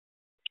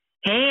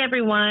Hey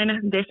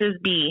everyone, this is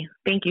B.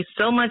 Thank you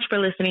so much for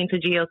listening to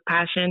Gio's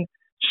Passion.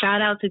 Shout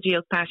out to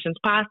Gio's Passion's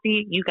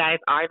posse. You guys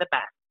are the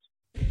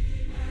best.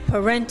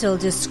 Parental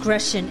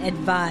discretion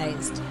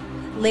advised.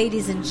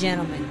 Ladies and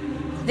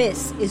gentlemen,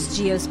 this is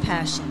Gio's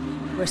Passion,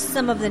 where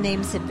some of the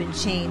names have been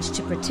changed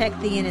to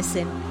protect the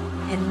innocent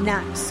and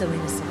not so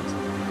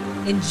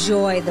innocent.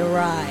 Enjoy the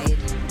ride.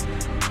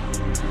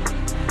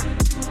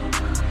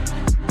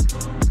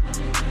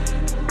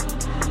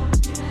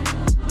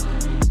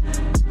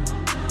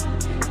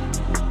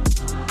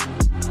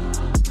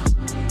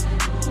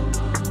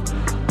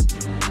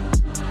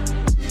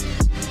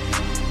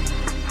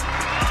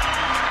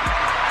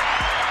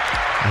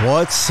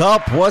 What's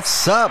up?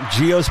 What's up?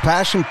 Gio's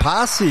Passion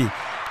Posse,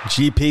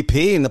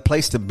 GPP, and the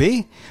place to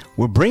be.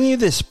 We're bringing you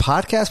this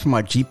podcast from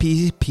our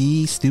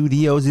GPP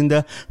studios in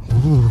the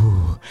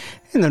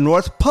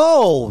North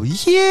Pole.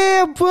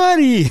 Yeah,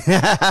 buddy.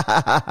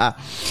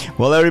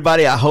 Well,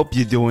 everybody, I hope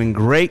you're doing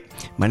great.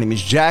 My name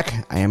is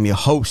Jack. I am your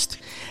host,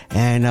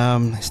 and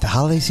it's the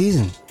holiday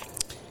season,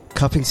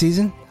 cuffing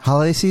season,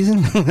 holiday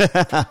season.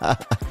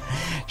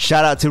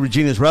 Shout out to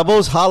Regina's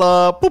Rebels.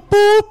 Holla. Boop,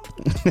 boop.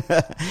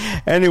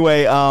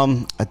 Anyway,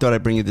 I thought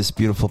I'd bring you this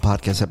beautiful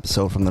podcast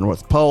episode from the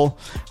North Pole.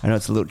 I know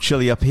it's a little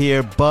chilly up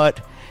here, but,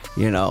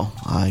 you know,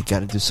 I got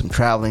to do some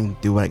traveling,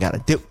 do what I got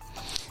to do.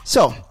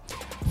 So,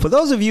 for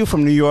those of you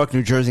from New York,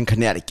 New Jersey, and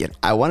Connecticut,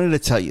 I wanted to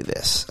tell you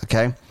this,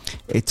 okay?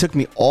 It took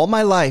me all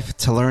my life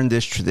to learn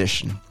this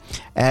tradition.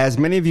 As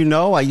many of you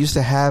know, I used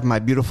to have my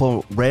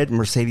beautiful red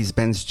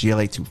Mercedes-Benz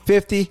GLA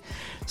 250.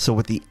 So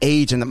with the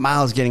age and the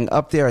miles getting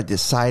up there, I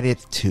decided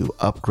to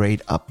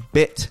upgrade a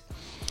bit.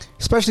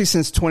 Especially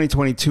since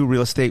 2022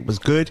 real estate was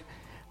good.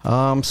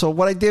 So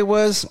what I did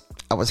was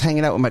I was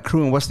hanging out with my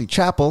crew in Wesley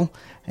Chapel,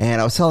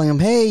 and I was telling them,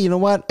 hey, you know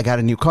what? I got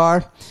a new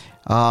car,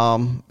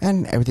 and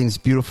everything's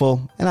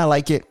beautiful, and I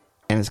like it.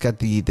 And it's got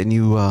the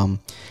new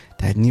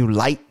that new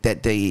light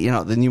that they, you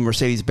know, the new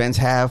Mercedes-Benz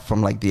have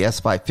from like the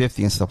S550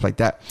 and stuff like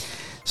that.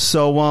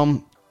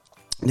 So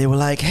they were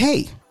like,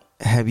 hey,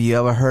 have you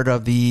ever heard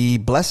of the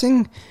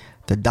blessing?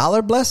 The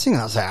dollar blessing?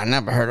 I was like, I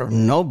never heard of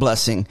no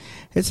blessing.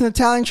 It's an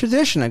Italian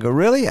tradition. I go,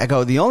 really? I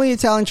go, the only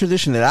Italian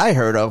tradition that I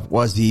heard of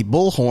was the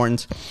bull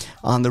horns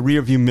on the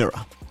rear view mirror.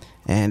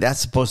 And that's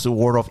supposed to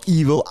ward off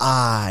evil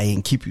eye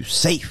and keep you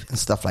safe and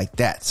stuff like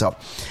that. So,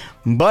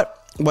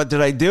 but what did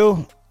I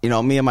do? You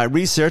know, me and my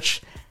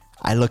research,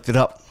 I looked it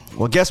up.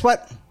 Well, guess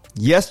what?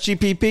 Yes,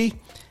 GPP,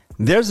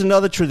 there's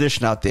another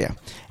tradition out there.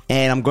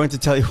 And I'm going to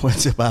tell you what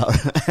it's about.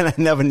 And I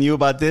never knew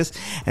about this.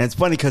 And it's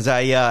funny because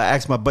I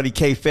asked my buddy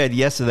K Fed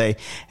yesterday.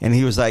 And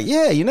he was like,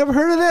 yeah, you never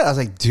heard of that? I was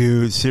like,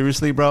 dude,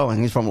 seriously, bro?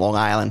 And he's from Long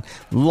Island.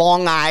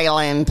 Long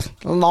Island.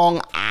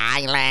 Long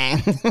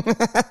Island.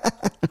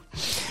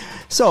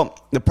 So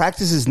the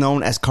practice is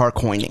known as car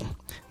coining.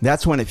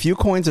 That's when a few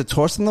coins are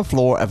tossed on the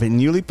floor of a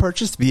newly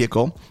purchased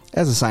vehicle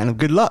as a sign of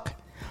good luck.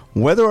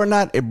 Whether or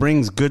not it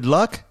brings good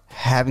luck,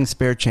 having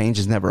spare change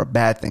is never a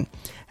bad thing.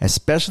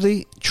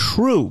 Especially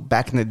true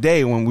back in the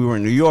day when we were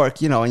in New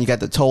York, you know, and you got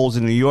the tolls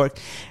in New York,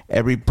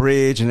 every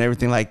bridge and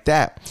everything like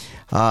that.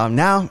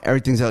 Now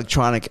everything's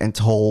electronic and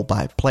toll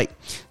by plate.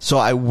 So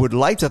I would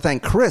like to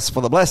thank Chris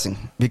for the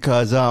blessing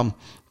because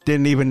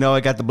didn't even know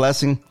I got the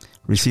blessing,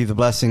 received the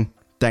blessing.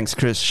 Thanks,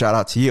 Chris. Shout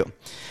out to you.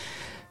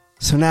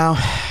 So now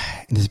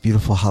in this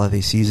beautiful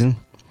holiday season,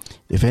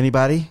 if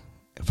anybody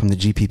from the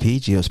GPP,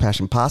 Gio's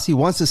Passion Posse,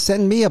 wants to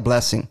send me a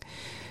blessing,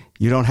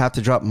 you don't have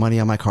to drop money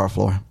on my car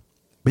floor.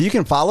 But you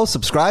can follow,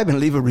 subscribe, and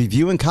leave a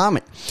review and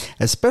comment,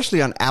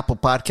 especially on Apple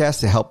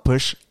Podcasts to help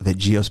push the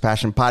Gio's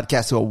Passion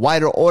Podcast to a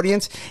wider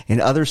audience in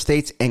other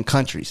states and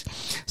countries.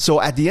 So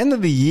at the end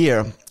of the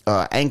year,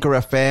 Anchor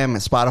FM and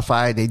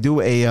Spotify, they do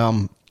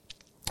a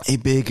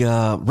big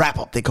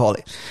wrap-up, they call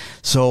it.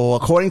 So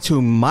according to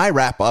my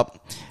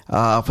wrap-up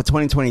for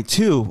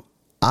 2022,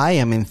 I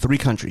am in 3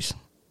 countries.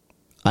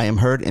 I am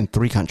heard in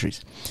 3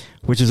 countries,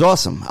 which is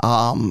awesome.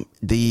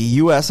 The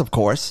U.S., of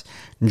course,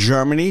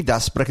 Germany,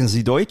 das sprechen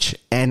Sie Deutsch,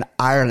 and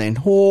Ireland.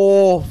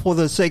 Oh, for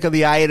the sake of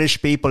the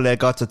Irish people, I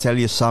got to tell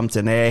you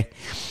something, eh?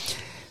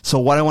 So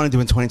what I want to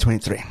do in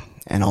 2023,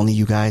 and only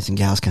you guys and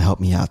gals can help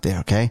me out there,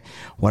 okay?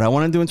 What I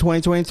want to do in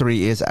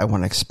 2023 is I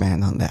want to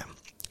expand on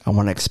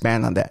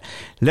that.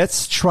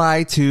 Let's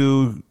try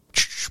to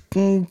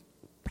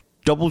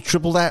double,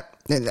 triple that.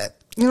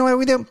 You know what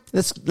we do?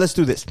 Let's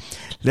do this.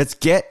 Let's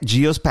get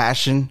Gio's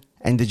Passion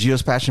and the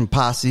Gio's Passion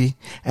Posse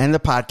and the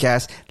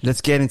podcast.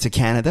 Let's get into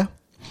Canada.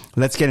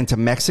 Let's get into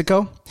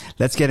Mexico.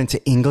 Let's get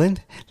into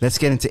England. Let's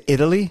get into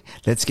Italy.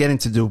 Let's get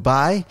into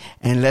Dubai.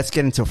 And let's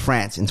get into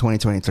France in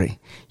 2023.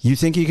 You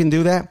think you can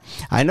do that?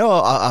 I know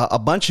a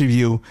bunch of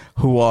you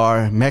who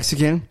are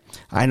Mexican.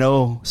 I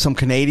know some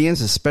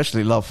Canadians,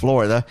 especially love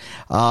Florida.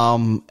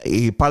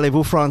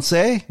 Parlez-vous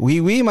français? Oui,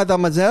 oui,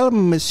 mademoiselle,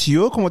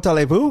 monsieur, comment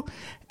allez-vous?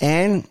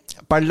 And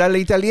parlare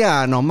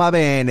italiano, va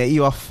bene,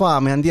 io ho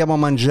fame, andiamo a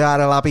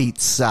mangiare la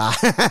pizza.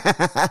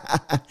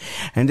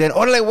 And then,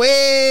 ole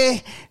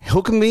way,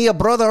 hook me a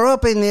brother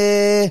up and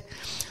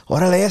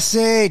Orale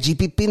ese,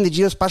 GPP in the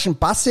Geospatial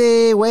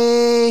Passe,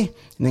 way.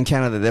 And in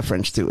Canada, they're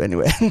French too,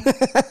 anyway.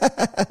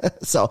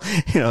 So,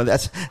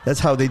 that's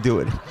how they do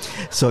it.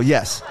 So,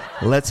 yes,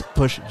 let's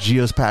push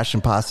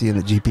Geospatial Posse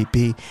and the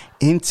GPP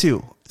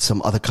into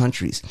some other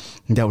countries.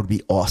 That would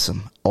be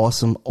awesome.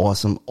 Awesome,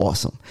 awesome,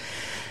 awesome.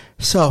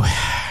 So,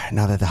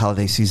 now that the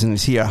holiday season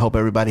is here, I hope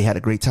everybody had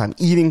a great time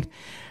eating.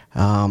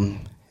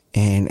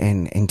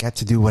 And got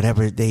to do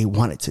whatever they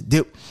wanted to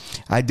do.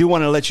 I do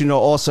want to let you know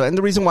also, and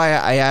the reason why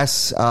I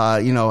asked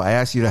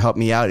you to help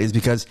me out is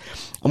because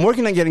I'm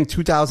working on getting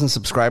 2,000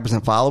 subscribers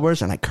and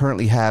followers, and I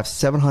currently have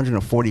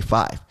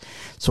 745.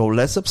 So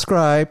let's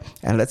subscribe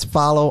and let's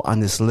follow on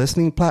this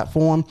listening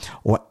platform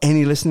or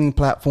any listening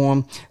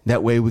platform.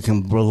 That way we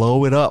can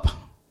blow it up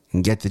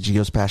and get the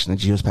Geospatial and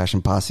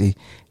Geospatial Posse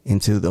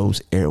into those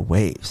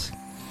airwaves.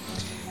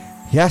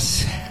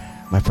 Yes,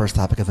 my first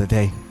topic of the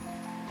day.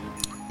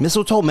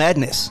 Mistletoe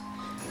Madness.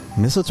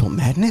 Mistletoe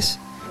Madness?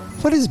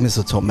 What is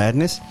Mistletoe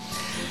Madness?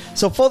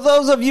 So for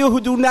those of you who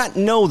do not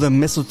know the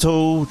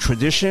mistletoe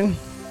tradition,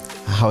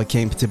 how it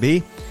came to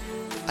be,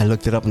 I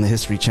looked it up on the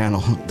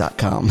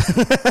historychannel.com.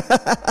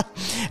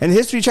 And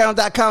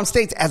historychannel.com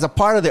states, as a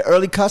part of the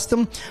early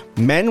custom,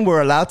 men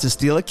were allowed to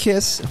steal a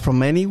kiss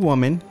from any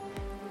woman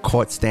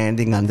caught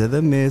standing under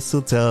the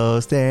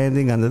mistletoe,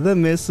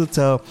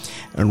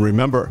 And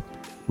remember,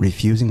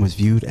 refusing was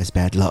viewed as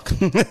bad luck.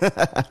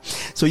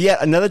 So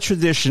yet another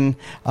tradition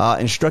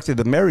instructed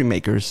the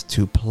merrymakers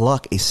to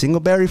pluck a single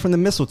berry from the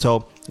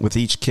mistletoe with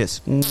each kiss.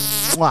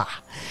 Mwah!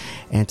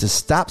 And to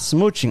stop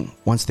smooching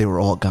once they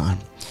were all gone.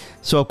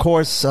 So, of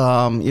course,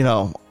 I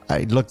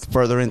looked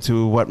further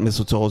into what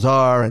mistletoes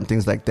are and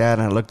things like that.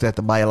 And I looked at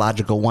the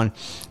biological one.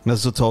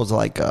 Mistletoes are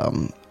like,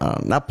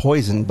 not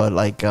poison, but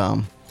like,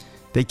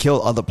 they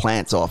kill other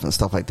plants off and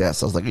stuff like that.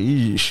 So I was like,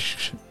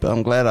 eesh. But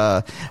I'm glad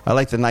I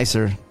like the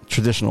nicer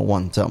traditional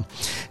one. So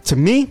to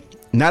me,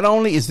 not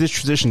only is this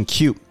tradition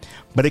cute,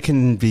 but it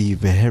can be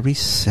very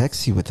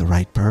sexy with the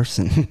right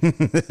person.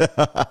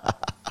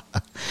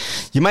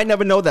 You might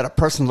never know that a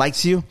person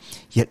likes you,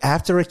 yet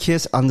after a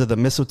kiss under the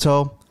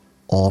mistletoe,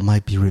 all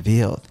might be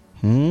revealed.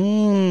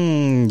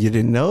 You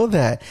didn't know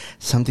that.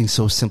 Something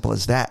so simple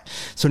as that.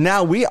 So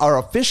now we are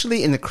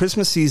officially in the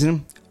Christmas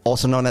season,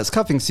 also known as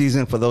cuffing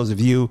season for those of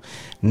you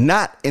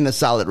not in a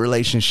solid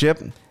relationship.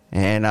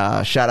 And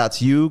shout out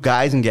to you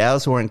guys and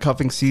gals who are in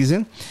cuffing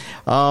season.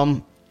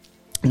 And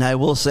I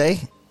will say,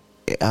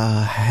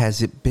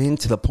 has it been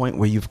to the point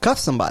where you've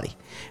cuffed somebody?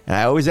 And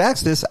I always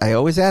ask this. I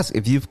always ask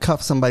if you've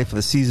cuffed somebody for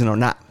the season or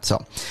not.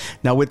 So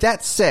now with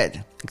that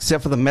said,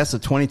 except for the mess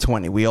of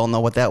 2020, we all know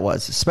what that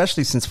was,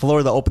 especially since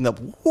Florida opened up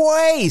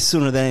way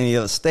sooner than any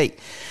other state.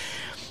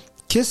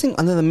 Kissing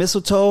under the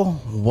mistletoe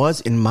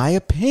was, in my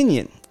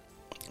opinion,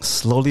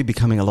 slowly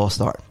becoming a lost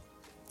art.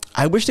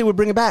 I wish they would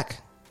bring it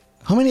back.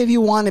 How many of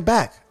you want it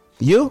back?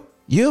 You?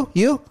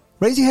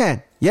 Raise your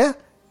hand. Yeah?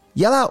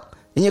 Yell out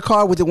in your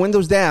car with the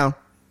windows down.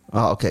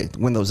 Oh, okay.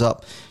 Windows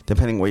up,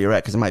 depending where you're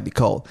at, because it might be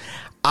cold.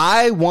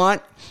 I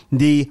want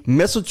the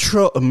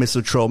mistletoe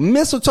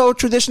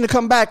tradition to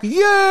come back.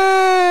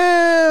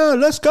 Yeah!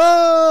 Let's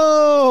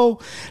go!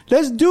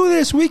 Let's do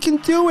this. We can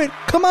do it.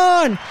 Come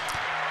on.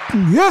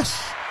 Yes.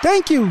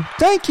 Thank you.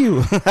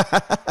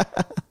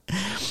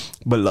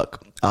 But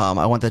look,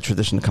 I want that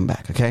tradition to come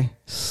back, okay?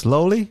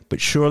 Slowly,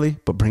 but surely,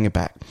 but bring it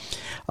back.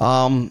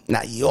 Now,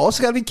 you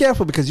also got to be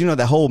careful because,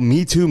 that whole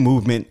Me Too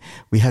movement,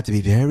 we have to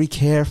be very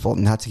careful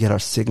not to get our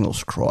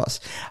signals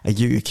crossed. I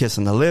give you a kiss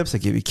on the lips, I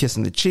give you a kiss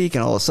on the cheek,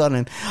 and all of a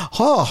sudden,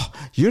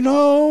 you're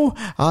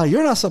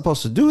not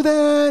supposed to do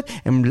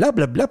that, and blah,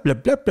 blah, blah, blah,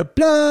 blah, blah,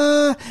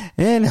 blah,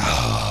 and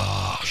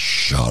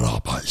shut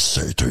up, I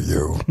say to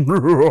you.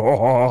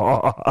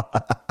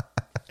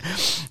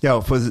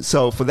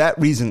 For that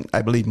reason,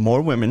 I believe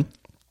more women,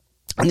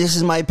 and this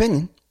is my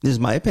opinion.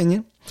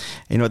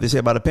 You know what they say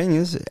about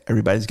opinions?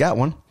 Everybody's got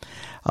one.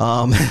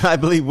 I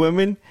believe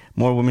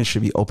more women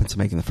should be open to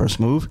making the first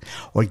move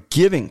or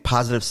giving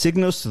positive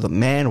signals to the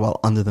man while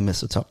under the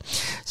mistletoe.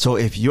 So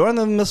if you're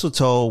under the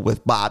mistletoe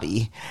with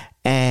Bobby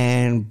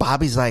and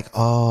Bobby's like,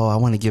 oh, I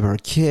want to give her a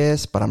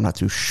kiss, but I'm not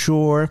too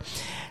sure.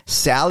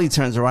 Sally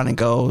turns around and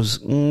goes,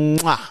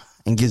 mwah,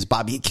 and gives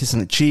Bobby a kiss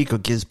on the cheek or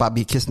gives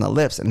Bobby a kiss on the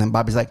lips. And then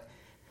Bobby's like,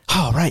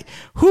 oh, right.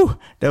 Whew,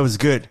 that was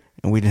good.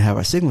 And we didn't have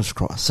our signals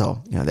crossed.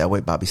 So, that way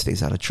Bobby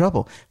stays out of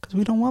trouble because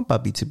we don't want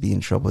Bobby to be in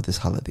trouble this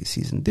holiday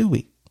season, do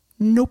we?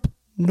 Nope.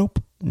 Not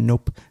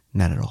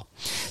at all.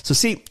 So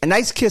see, a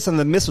nice kiss on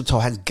the mistletoe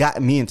has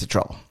gotten me into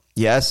trouble.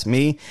 Yes,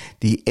 me,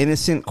 the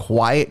innocent,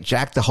 quiet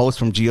Jack the host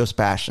from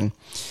Geospatial.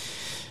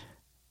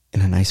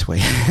 In a nice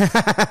way.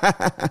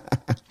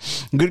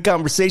 Good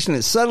conversation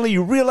is suddenly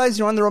you realize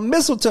you're under a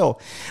mistletoe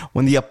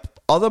when the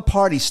other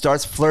party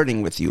starts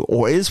flirting with you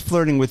or is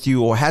flirting with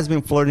you or has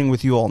been flirting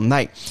with you all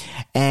night.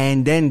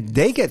 And then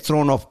they get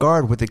thrown off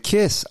guard with a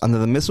kiss under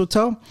the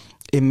mistletoe.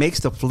 It makes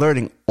the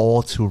flirting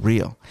all too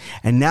real.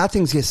 And now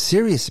things get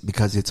serious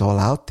because it's all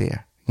out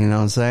there. You know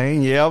what I'm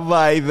saying? Yeah,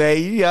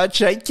 baby. Yeah,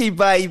 shaky,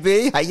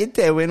 baby. How you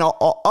doing?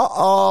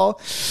 Oh.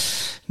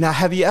 Now,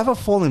 have you ever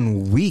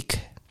fallen weak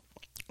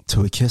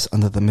to a kiss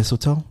under the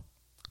mistletoe?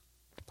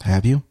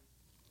 Have you?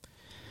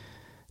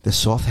 The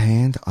soft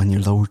hand on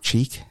your lower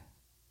cheek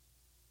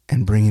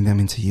and bringing them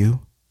into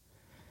you.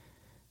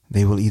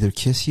 They will either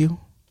kiss you,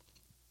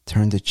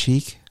 turn the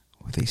cheek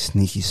with a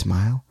sneaky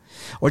smile,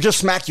 or just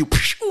smack you.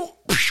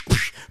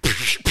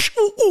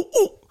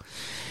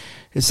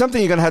 It's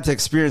something you're going to have to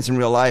experience in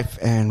real life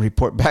and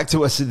report back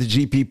to us at the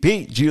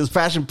GPP, Gio's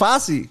Passion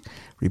Posse.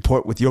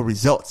 Report with your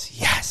results.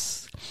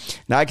 Yes.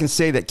 Now, I can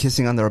say that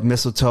kissing under a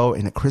mistletoe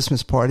in a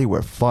Christmas party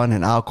where fun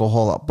and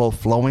alcohol are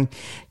both flowing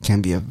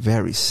can be a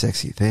very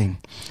sexy thing,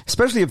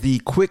 especially if the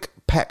quick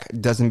peck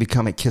doesn't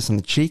become a kiss on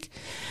the cheek,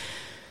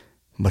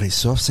 but a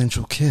soft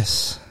sensual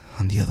kiss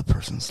on the other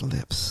person's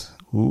lips.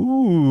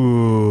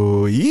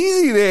 Ooh,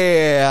 easy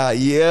there.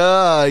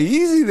 Yeah,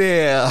 easy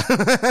there.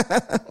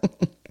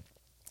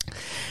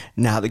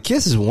 Now, the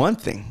kiss is one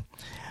thing,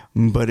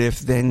 but if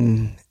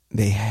then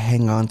they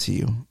hang on to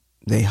you,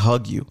 they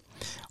hug you,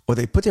 or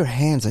they put their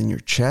hands on your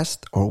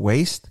chest or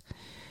waist,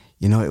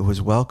 you know, it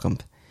was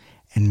welcomed,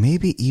 and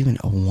maybe even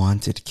a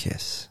wanted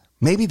kiss.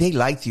 Maybe they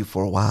liked you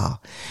for a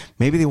while.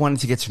 Maybe they wanted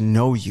to get to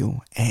know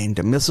you, and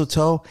the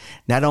mistletoe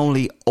not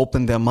only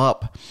opened them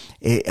up,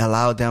 it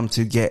allowed them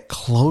to get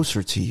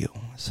closer to you.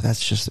 So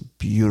that's just a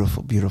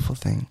beautiful, beautiful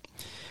thing.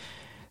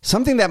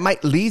 Something that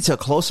might lead to a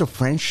closer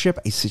friendship,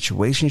 a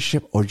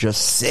situationship, or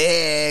just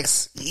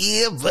sex.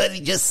 Yeah, buddy,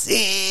 just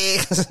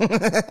sex.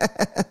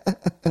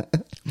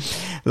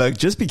 Look,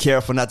 just be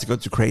careful not to go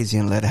too crazy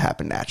and let it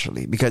happen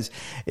naturally. Because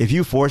if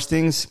you force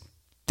things,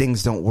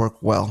 things don't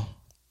work well.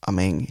 I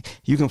mean,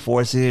 you can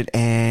force it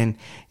and,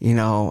 you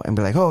know, and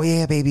be like, oh,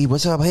 yeah, baby,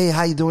 what's up? Hey,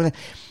 how you doing?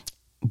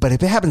 But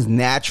if it happens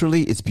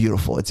naturally, it's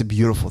beautiful. It's a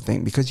beautiful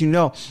thing because, you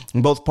know,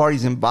 both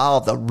parties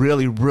involved are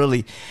really,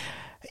 really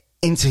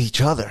into each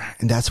other,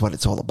 and that's what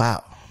it's all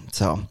about.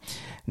 So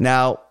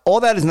now all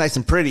that is nice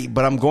and pretty,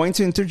 but I'm going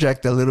to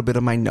interject a little bit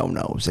of my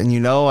no-nos. And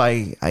you know,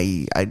 I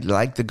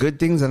like the good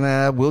things, and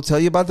I will tell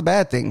you about the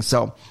bad things.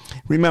 So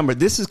remember,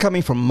 this is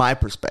coming from my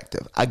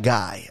perspective, a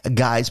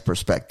guy's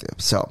perspective.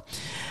 So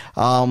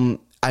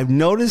I've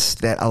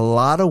noticed that a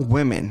lot of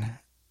women,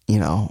 you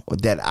know,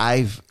 that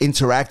I've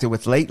interacted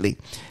with lately,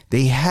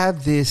 they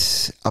have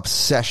this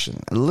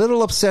obsession, a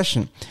little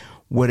obsession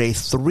with a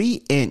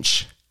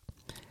 3-inch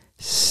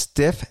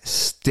stiff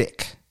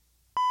stick.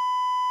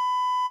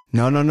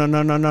 No.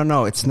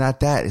 It's not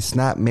that. It's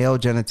not male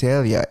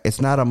genitalia. It's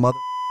not a mother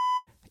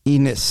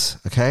enis.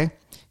 Okay?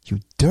 You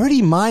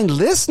dirty mind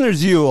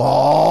listeners, you.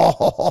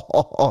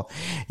 Oh,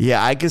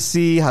 yeah, I can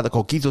see how the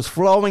coquito's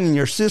flowing in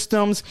your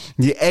systems.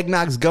 The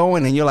eggnog's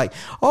going, and you're like,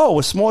 oh,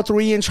 a small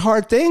 3-inch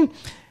hard thing?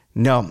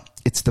 No,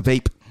 it's the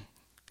vape.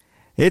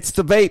 It's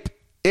the vape.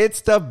 It's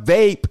the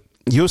vape.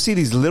 You'll see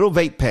these little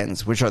vape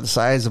pens, which are the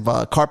size of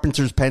a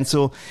carpenter's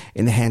pencil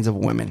in the hands of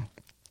women.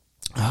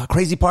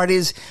 Crazy part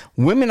is,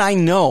 women I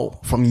know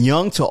from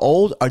young to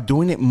old are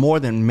doing it more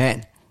than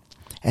men.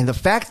 And the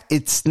fact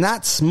it's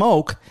not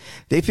smoke,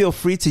 they feel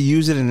free to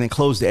use it in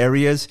enclosed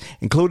areas,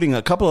 including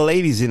a couple of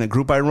ladies in a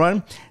group I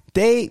run.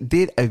 They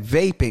did a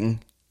vaping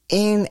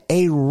in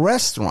a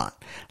restaurant.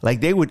 Like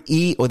they would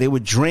eat or they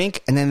would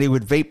drink and then they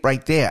would vape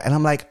right there. And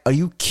I'm like, are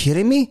you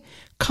kidding me?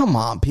 Come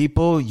on,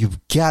 people. You've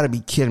got to be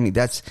kidding me.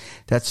 That's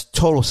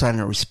total sign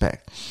of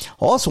respect.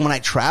 Also, when I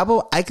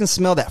travel, I can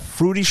smell that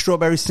fruity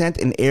strawberry scent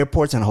in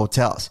airports and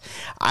hotels.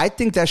 I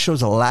think that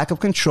shows a lack of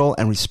control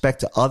and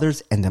respect to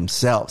others and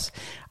themselves.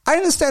 I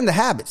understand the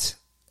habits.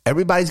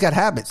 Everybody's got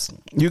habits.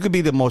 You could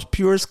be the most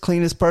purest,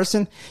 cleanest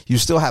person. You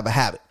still have a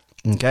habit.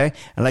 Okay?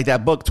 And like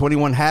that book,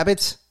 21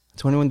 Habits,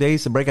 21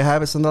 Days to Break a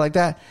Habit, something like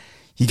that.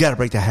 You got to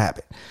break the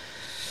habit.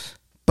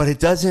 But it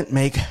doesn't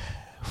make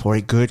for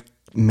a good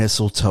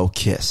mistletoe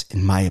kiss,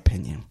 in my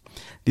opinion.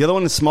 The other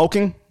one is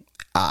smoking.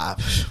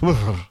 That's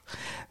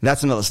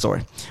another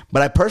story.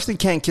 But I personally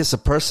can't kiss a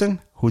person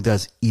who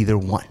does either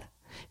one.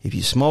 If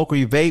you smoke or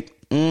you vape,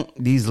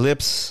 these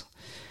lips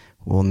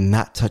will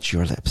not touch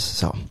your lips.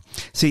 So,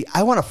 see,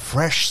 I want a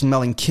fresh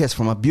smelling kiss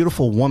from a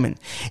beautiful woman.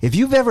 If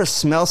you've ever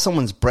smelled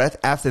someone's breath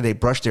after they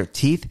brush their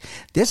teeth,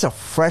 there's a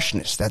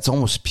freshness that's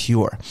almost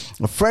pure.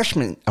 A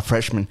freshness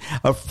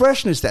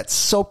that's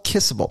so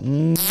kissable.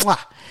 Mwah.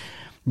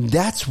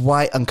 That's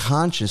why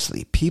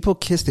unconsciously people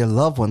kiss their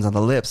loved ones on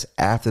the lips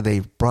after they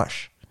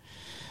brush,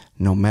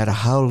 no matter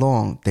how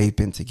long they've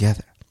been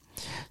together.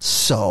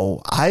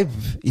 So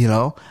I've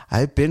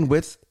been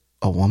with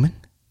a woman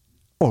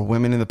or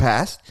women in the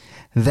past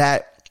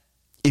that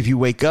if you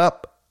wake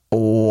up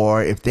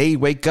or if they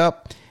wake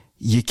up,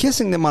 you're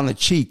kissing them on the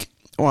cheek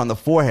or on the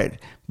forehead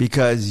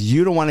because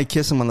you don't want to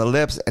kiss them on the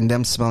lips and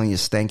them smelling your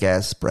stank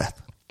ass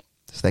breath.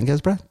 Stank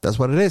ass breath? That's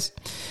what it is.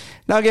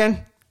 Now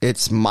again,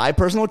 it's my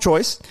personal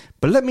choice,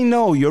 but let me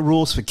know your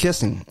rules for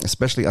kissing,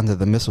 especially under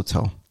the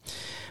mistletoe.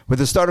 With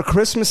the start of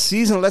Christmas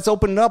season, let's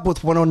open up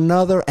with one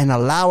another and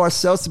allow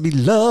ourselves to be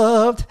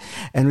loved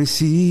and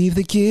receive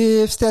the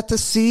gifts that the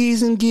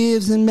season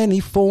gives in many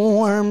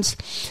forms,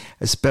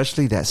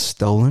 especially that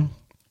stolen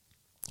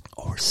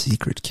or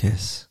secret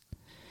kiss.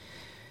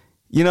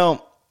 You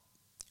know,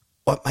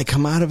 what might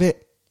come out of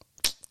it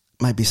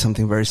might be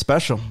something very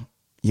special.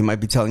 You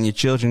might be telling your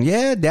children,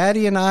 yeah,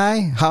 Daddy and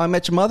I, How I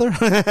Met Your Mother,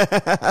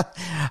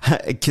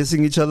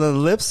 kissing each other on the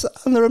lips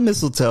under a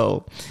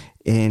mistletoe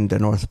in the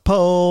North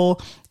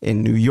Pole,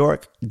 in New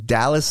York,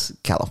 Dallas,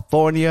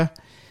 California,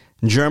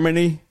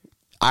 Germany,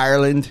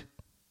 Ireland,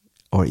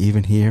 or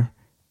even here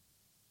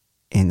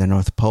in the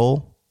North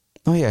Pole.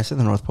 Oh, yeah, I said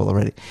the North Pole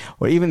already.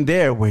 Or even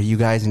there where you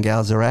guys and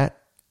gals are at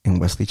in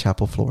Wesley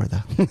Chapel,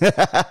 Florida.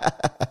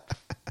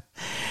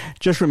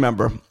 Just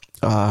remember,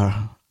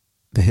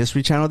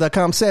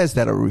 thehistorychannel.com says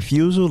that a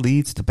refusal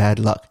leads to bad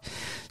luck.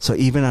 So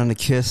even on the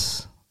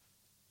kiss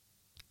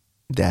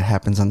that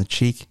happens on the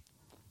cheek,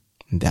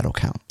 that'll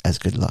count as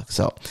good luck.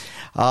 So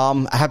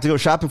I have to go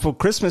shopping for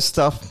Christmas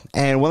stuff.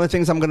 And one of the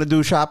things I'm going to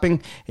do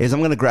shopping is I'm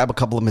going to grab a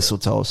couple of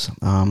mistletoes.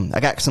 I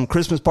got some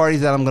Christmas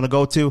parties that I'm going to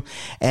go to.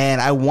 And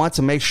I want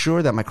to make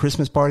sure that my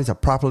Christmas parties are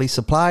properly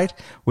supplied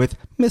with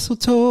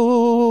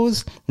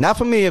mistletoes. Not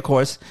for me, of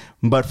course,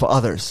 but for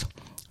others.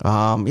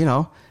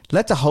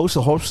 Let the host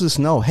or hostess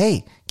know,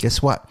 hey,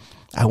 guess what?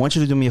 I want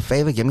you to do me a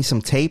favor. Give me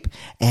some tape.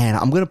 And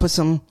I'm going to put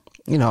some,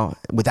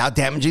 without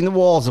damaging the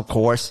walls, of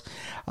course,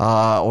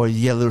 or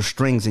you get little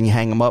strings and you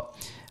hang them up.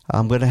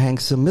 I'm going to hang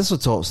some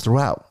mistletoes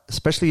throughout,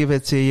 especially if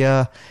it's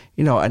a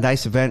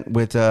nice event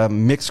with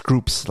mixed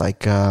groups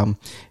like,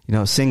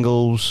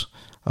 singles,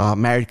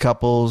 married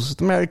couples.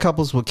 The married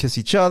couples will kiss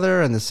each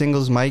other and the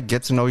singles might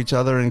get to know each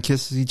other and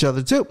kiss each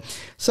other too.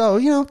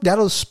 So,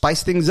 that'll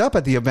spice things up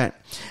at the event.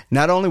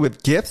 Not only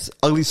with gifts,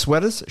 ugly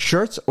sweaters,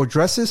 shirts, or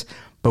dresses,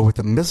 but with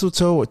a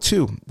mistletoe or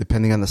two,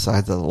 depending on the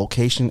size of the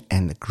location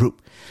and the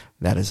group.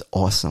 That is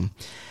awesome.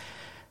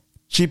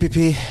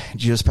 GPP,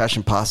 Gio's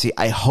Passion Posse,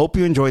 I hope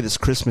you enjoy this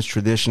Christmas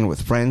tradition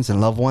with friends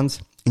and loved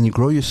ones and you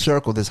grow your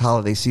circle this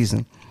holiday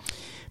season.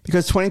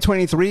 Because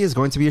 2023 is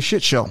going to be a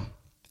shit show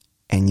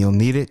and you'll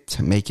need it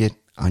to make it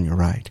on your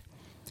ride.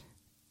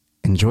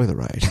 Enjoy the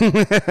ride.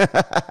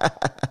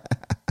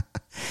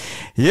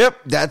 Yep,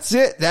 that's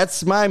it.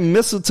 That's my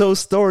mistletoe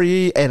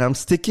story and I'm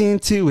sticking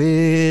to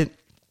it.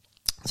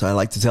 So I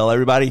like to tell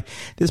everybody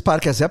this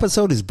podcast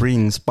episode is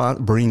being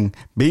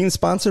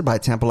sponsored by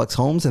Tampalux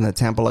Homes and the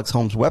Tampalux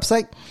Homes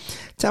website.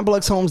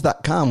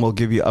 TampaluxHomes.com will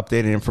give you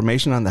updated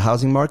information on the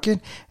housing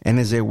market and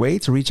is a way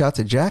to reach out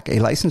to Jack, a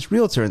licensed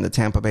realtor in the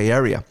Tampa Bay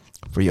area,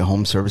 for your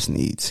home service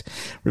needs.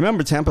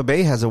 Remember, Tampa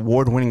Bay has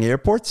award-winning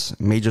airports,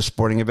 major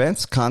sporting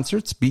events,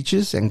 concerts,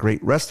 beaches, and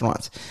great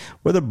restaurants.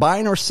 Whether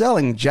buying or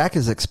selling, Jack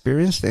is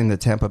experienced in the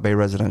Tampa Bay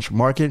residential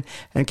market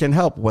and can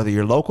help whether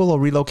you're local or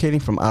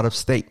relocating from out of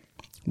state.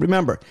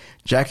 Remember,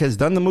 Jack has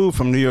done the move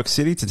from New York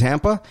City to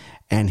Tampa,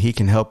 and he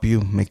can help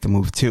you make the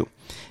move too.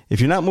 If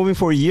you're not moving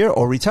for a year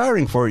or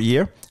retiring for a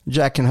year,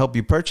 Jack can help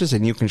you purchase a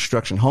new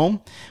construction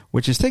home,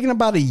 which is taking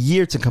about a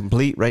year to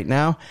complete right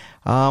now,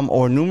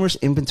 or numerous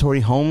inventory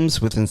homes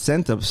with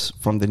incentives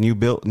from the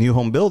new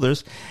home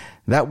builders.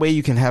 That way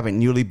you can have a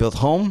newly built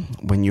home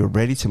when you're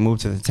ready to move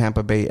to the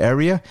Tampa Bay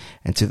area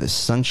and to the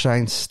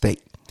Sunshine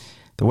State.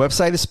 The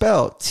website is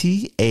spelled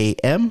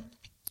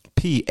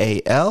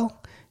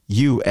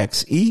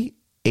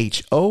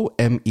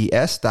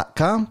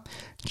TampalUxeHomes.com.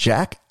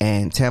 Jack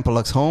and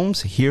Tampalux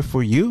Homes here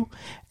for you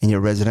and your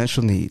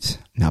residential needs.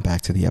 Now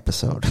back to the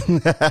episode.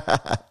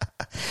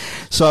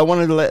 So I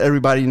wanted to let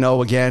everybody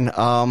know again,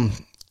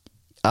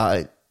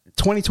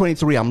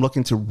 2023, I'm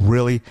looking to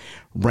really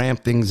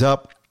ramp things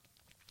up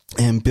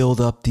and build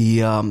up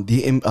the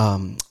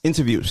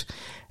interviews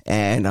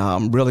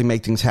and really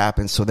make things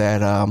happen so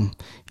that,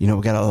 we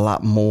got a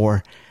lot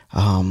more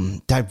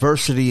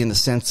diversity in the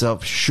sense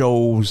of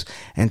shows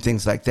and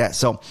things like that.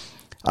 So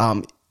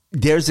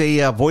there's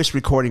a voice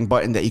recording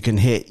button that you can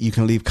hit. You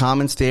can leave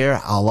comments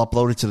there. I'll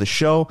upload it to the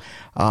show.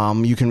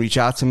 You can reach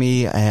out to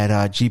me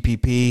at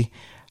GPP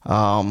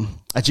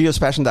at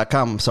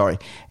geospassion.com, I'm sorry,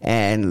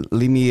 and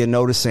leave me a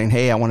notice saying,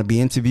 hey, I want to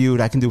be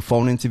interviewed. I can do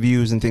phone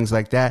interviews and things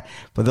like that.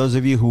 For those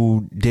of you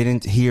who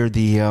didn't hear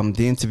the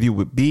interview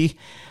with B,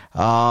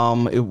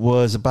 it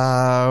was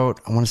about,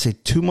 I want to say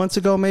 2 months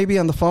ago, maybe,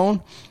 on the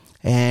phone.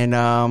 And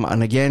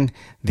again,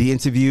 the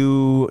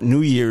interview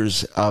New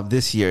Year's of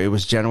this year, it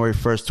was January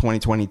 1st,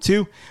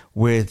 2022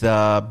 with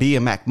B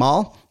and Mac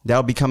Mall.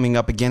 That'll be coming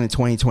up again in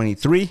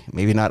 2023.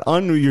 Maybe not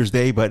on New Year's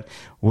Day, but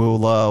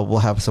we'll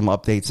have some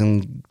updates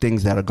and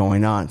things that are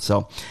going on.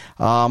 So,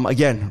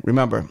 again,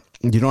 remember,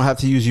 you don't have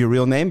to use your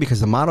real name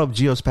because the motto of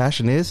Gio's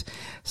Passion is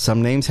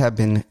some names have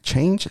been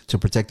changed to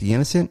protect the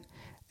innocent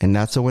and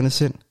not so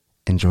innocent.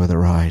 Enjoy the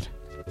ride.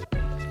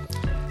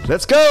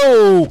 Let's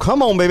go.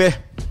 Come on, baby.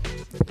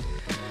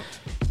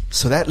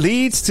 So that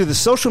leads to the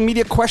social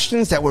media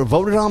questions that were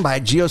voted on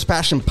by Gio's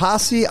Passion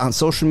Posse on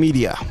social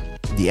media.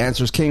 The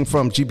answers came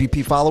from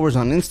GPP followers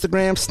on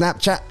Instagram,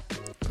 Snapchat,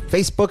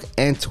 Facebook,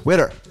 and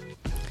Twitter.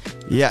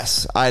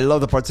 Yes, I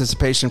love the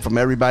participation from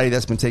everybody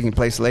that's been taking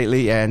place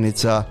lately, and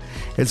it's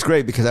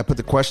great because I put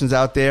the questions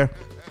out there.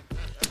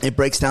 It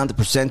breaks down the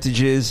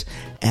percentages,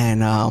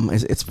 and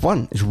it's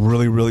fun. It's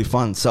really, really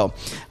fun. So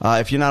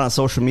if you're not on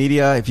social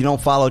media, if you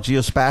don't follow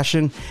Gio's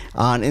Passion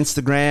on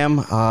Instagram,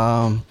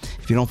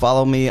 if you don't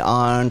follow me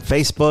on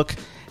Facebook,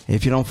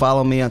 if you don't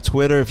follow me on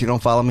Twitter, if you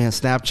don't follow me on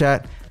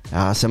Snapchat,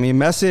 Send me a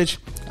message.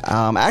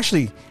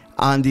 Actually,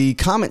 on the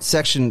comment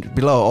section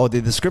below, or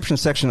the description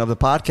section of the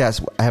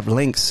podcast, I have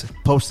links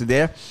posted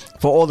there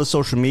for all the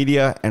social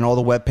media and all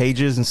the web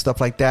pages and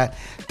stuff like that.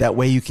 That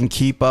way you can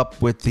keep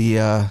up with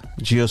the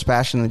Geo's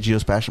Passion and the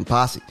Geo's Passion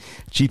Posse.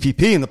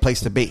 GPP in the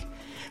place to be.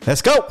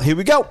 Let's go. Here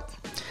we go.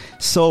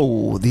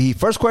 So the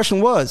first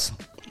question was,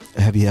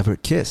 have you ever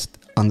kissed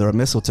under a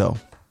mistletoe?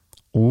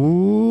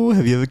 Ooh,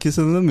 have you ever kissed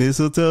under the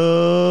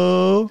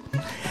mistletoe?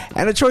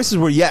 And the choices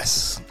were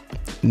yes,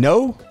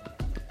 no,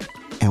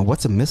 and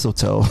what's a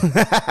mistletoe?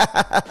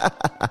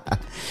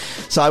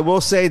 So I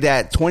will say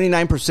that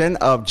 29%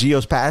 of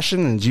Geo's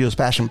Passion and Geo's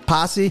Passion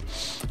Posse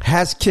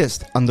has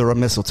kissed under a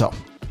mistletoe.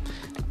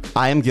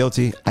 I am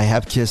guilty. I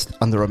have kissed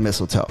under a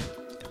mistletoe.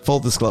 Full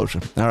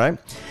disclosure. All right.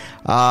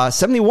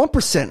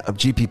 71% of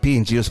GPP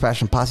and Geo's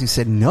Passion Posse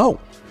said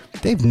no.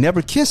 They've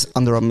never kissed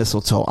under a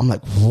mistletoe. I'm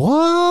like,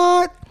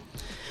 what?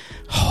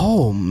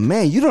 Oh,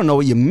 man, you don't know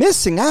what you're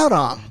missing out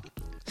on.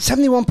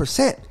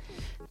 71%.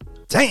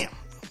 Damn.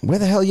 Where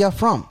the hell y'all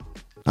from?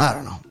 I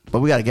don't know. But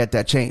we got to get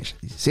that changed.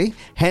 See?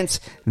 Hence,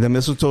 the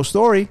mistletoe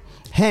story.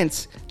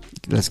 Hence,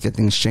 let's get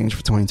things changed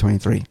for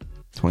 2023.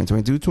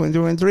 2022,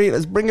 2023.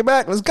 Let's bring it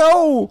back. Let's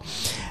go.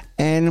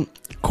 And,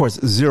 of course,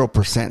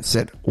 0%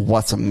 said,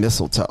 what's a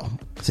mistletoe?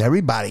 So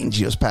everybody in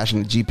Geo's Passion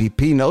and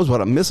GPP knows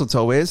what a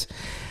mistletoe is.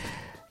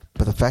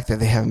 But the fact that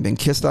they haven't been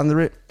kissed under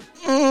it,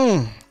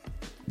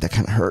 that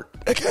kind of hurt.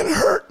 That kind of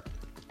hurt.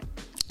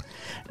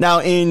 Now,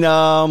 in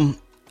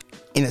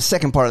the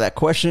second part of that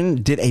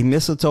question, did a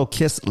mistletoe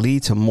kiss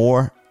lead to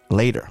more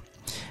later?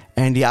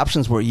 And the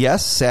options were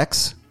yes,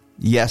 sex,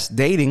 yes,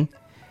 dating,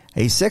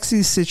 a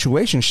sexy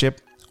situationship,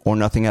 or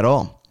nothing at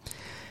all.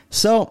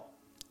 So,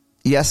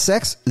 yes,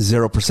 sex,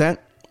 0%.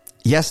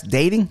 Yes,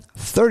 dating,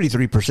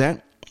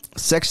 33%.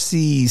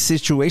 Sexy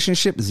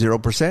situationship,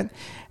 0%.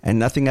 And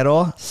nothing at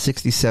all,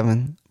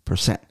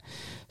 67%.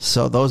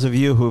 So those of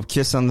you who have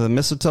kissed under the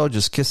mistletoe,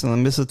 just kiss on the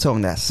mistletoe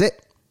and that's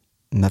it.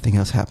 Nothing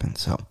else happened.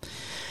 So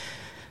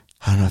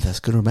I don't know if that's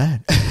good or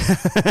bad.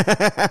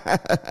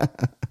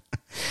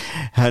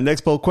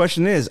 Next poll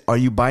question is, are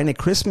you buying a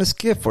Christmas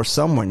gift for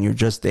someone you're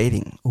just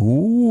dating?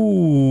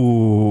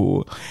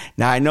 Ooh.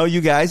 Now, I know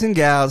you guys and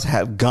gals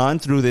have gone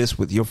through this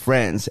with your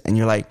friends and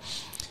you're like,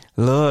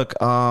 look,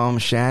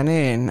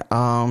 Shannon,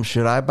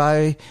 should I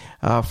buy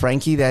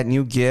Frankie that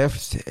new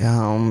gift?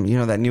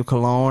 That new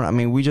cologne. I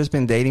mean, we just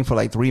been dating for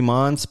like 3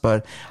 months,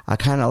 but I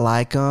kind of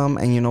like him,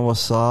 and you know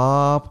what's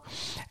up?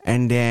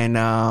 And then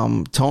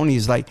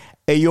Tony's like,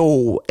 hey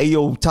yo,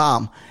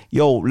 Tom,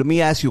 let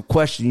me ask you a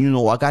question. You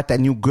know, I got that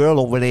new girl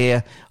over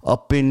there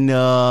up in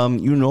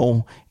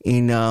Long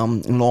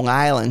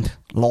Island.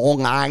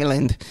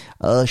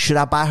 Should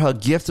I buy her a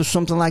gift or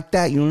something like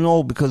that? You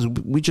know, because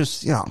we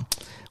just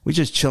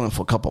chilling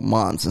for a couple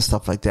months and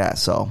stuff like that.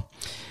 So,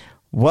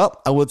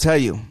 well, I will tell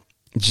you,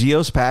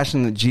 Geo's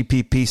Passion and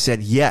GPP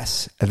said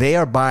yes, they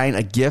are buying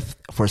a gift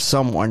for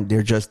someone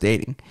they're just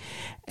dating.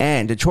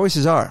 And the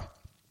choices are,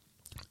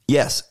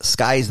 yes,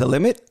 sky is the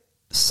limit,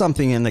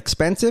 something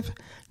inexpensive,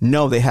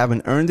 no, they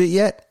haven't earned it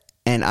yet,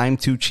 and I'm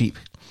too cheap.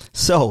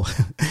 So,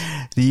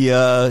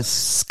 the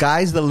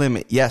sky's the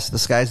limit. Yes, the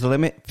sky's the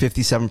limit,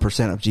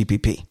 57% of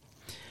GPP.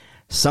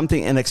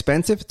 Something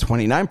inexpensive,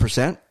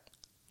 29%.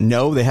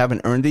 No, they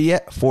haven't earned it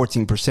yet,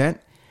 14%.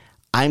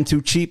 I'm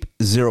too cheap,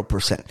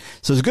 0%.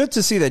 So it's good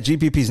to see that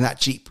GPP is not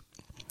cheap.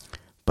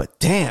 But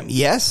damn,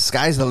 yes,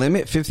 sky's the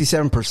limit,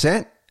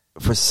 57%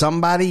 for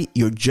somebody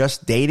you're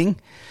just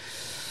dating.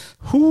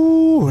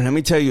 Whoo, let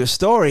me tell you a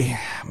story.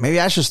 Maybe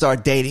I should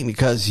start dating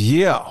because,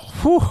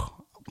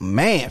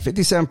 man,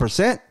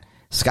 57%,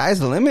 sky's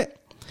the limit.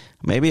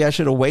 Maybe I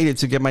should have waited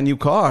to get my new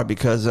car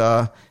because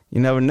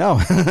you never know.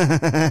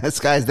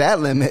 Sky's that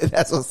limit.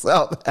 That's what's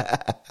up.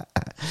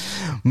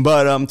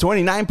 But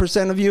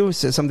 29% of you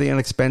said something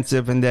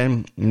inexpensive, and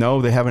then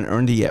no, they haven't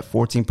earned it yet.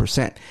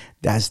 14%.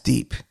 That's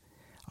deep.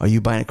 Are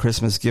you buying a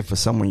Christmas gift for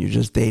someone you're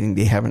just dating?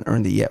 They haven't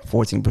earned it yet.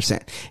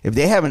 14%. If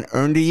they haven't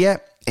earned it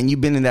yet, and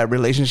you've been in that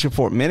relationship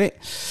for a minute,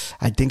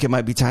 I think it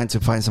might be time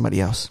to find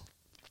somebody else.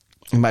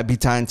 It might be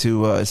time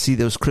to see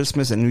those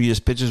Christmas and New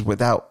Year's pictures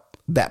without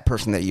that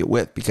person that you're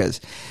with,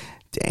 because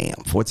damn,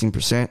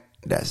 14%,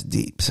 that's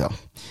deep. So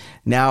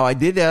now I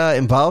did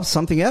involve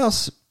something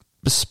else,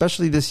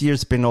 especially this year.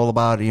 It's been all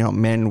about,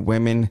 men,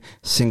 women,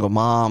 single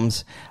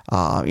moms,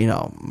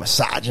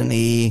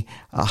 misogyny,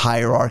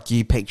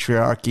 hierarchy,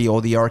 patriarchy,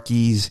 all the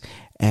archies,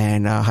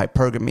 and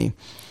hypergamy.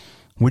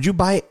 Would you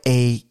buy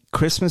a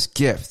Christmas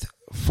gift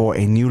for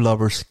a new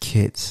lover's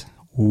kids?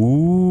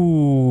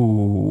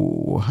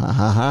 Ooh, ha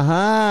ha ha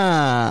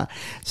ha.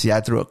 See,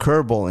 I threw a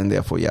curveball in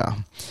there for y'all.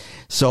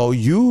 So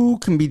you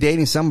can be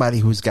dating somebody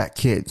who's got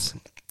kids.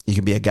 You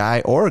can be a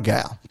guy or a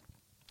gal,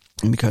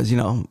 because,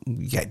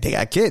 they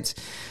got kids.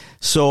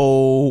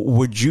 So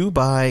would you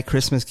buy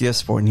Christmas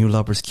gifts for new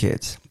lovers'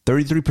 kids?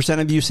 33%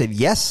 of you said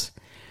yes.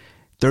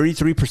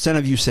 33%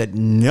 of you said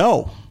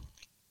no.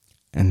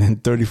 And then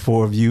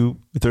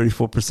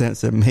 34%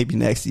 said maybe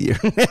next year.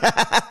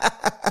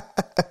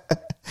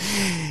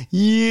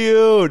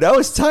 Yo, that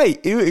was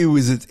tight. It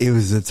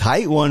was a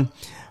tight one.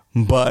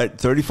 but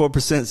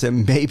 34% said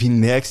maybe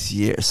next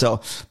year.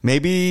 So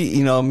maybe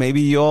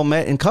you all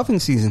met in cuffing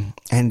season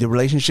and the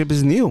relationship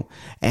is new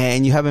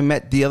and you haven't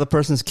met the other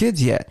person's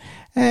kids yet.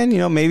 And,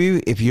 maybe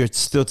if you're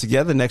still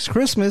together next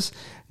Christmas,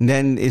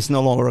 then it's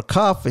no longer a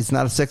cuff. It's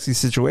not a sexy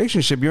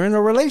situationship. You're in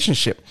a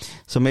relationship.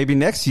 So maybe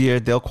next year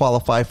they'll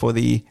qualify for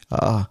the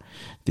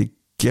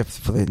gift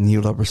for the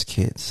new lover's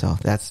kids. So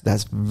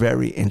that's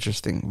very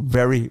interesting.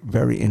 Very,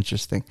 very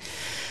interesting.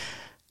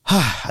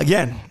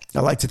 Again, I'd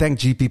like to thank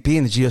GPP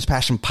and the Geo's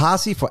Passion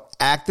Posse for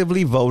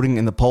actively voting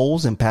in the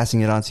polls and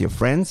passing it on to your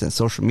friends and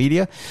social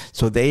media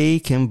so they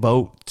can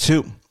vote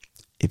too.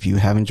 If you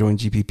haven't joined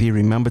GPP,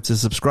 remember to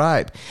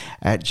subscribe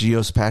at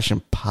Geo's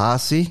Passion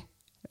Posse.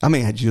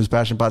 At Geo's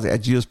Passion Posse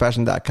at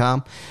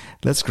geospassion.com.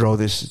 Let's grow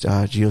this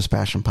Geo's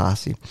Passion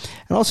Posse.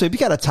 And also, if you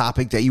got a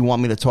topic that you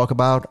want me to talk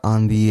about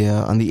on the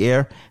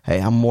air,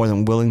 hey, I'm more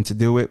than willing to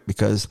do it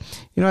because,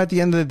 at the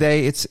end of the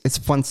day, it's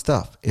fun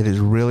stuff. It is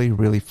really,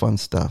 really fun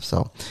stuff.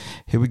 So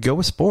here we go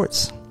with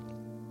sports.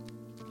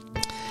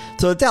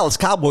 So the Dallas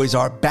Cowboys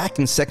are back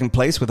in second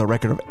place with a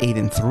record of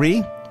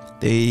 8-3.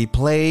 They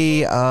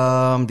play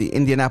the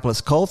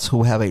Indianapolis Colts,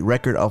 who have a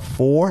record of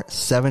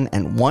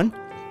 4-7-1.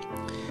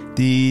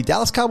 The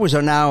Dallas Cowboys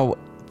are now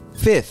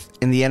 5th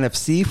in the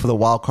NFC for the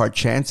wild card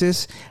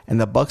chances,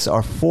 and the Bucs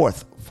are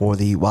 4th for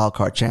the wild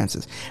card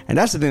chances. And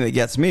that's the thing that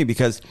gets me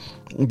because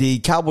the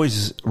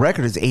Cowboys'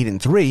 record is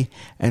 8-3,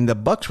 and the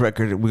Bucs'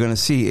 record we're going to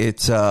see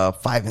it's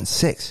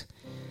 5-6.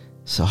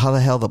 So how the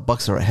hell the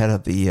Bucs are ahead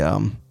of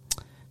the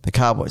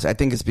Cowboys? I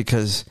think it's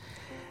because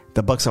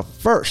the Bucs are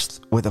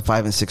first with a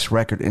 5-6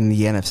 record in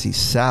the NFC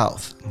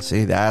South.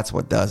 See, that's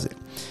what does it.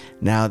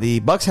 Now, the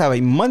Bucs have a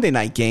Monday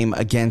night game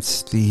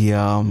against the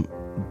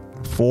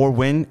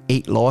 4-win,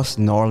 8-loss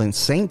New Orleans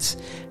Saints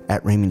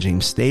at Raymond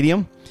James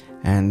Stadium.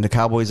 And the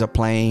Cowboys are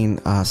playing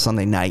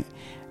Sunday night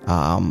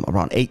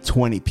around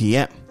 8:20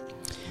 p.m.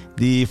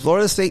 The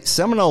Florida State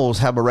Seminoles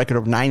have a record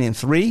of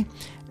 9-3.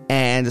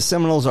 And the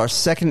Seminoles are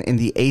second in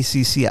the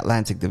ACC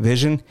Atlantic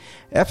Division.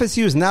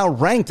 FSU is now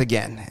ranked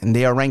again, and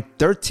they are ranked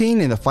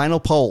 13 in the final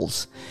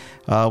polls,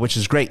 which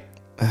is great.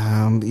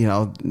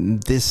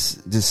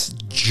 This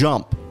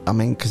jump,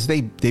 because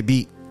they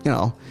beat,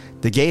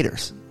 the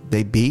Gators.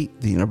 They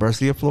beat the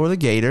University of Florida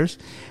Gators.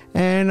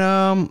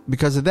 And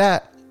because of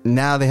that,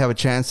 now they have a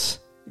chance,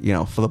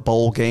 for the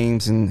bowl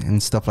games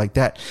and stuff like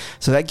that.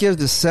 So that gives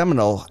the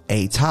Seminole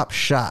a top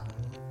shot,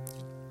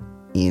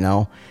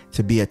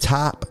 to be a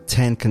top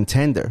 10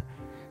 contender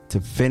to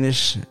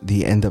finish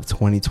the end of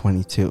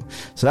 2022.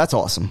 So that's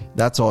awesome.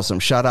 That's awesome.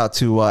 Shout out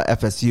to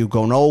FSU,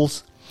 Go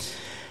Noles.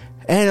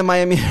 And the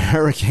Miami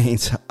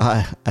Hurricanes,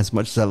 as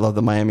much as I love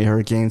the Miami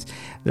Hurricanes,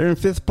 they're in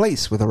 5th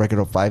place with a record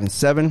of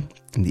 5-7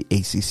 in the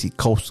ACC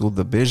Coastal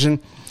Division.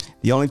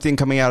 The only thing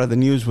coming out of the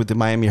news with the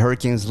Miami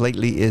Hurricanes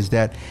lately is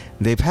that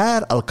they've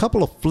had a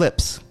couple of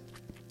flips.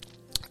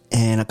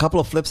 And a couple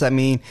of flips, I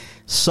mean,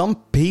 some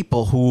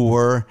people who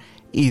were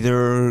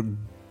either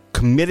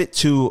committed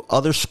to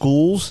other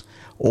schools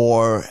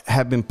or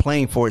have been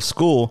playing for a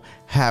school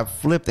have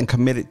flipped and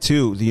committed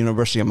to the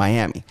University of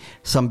Miami.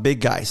 Some big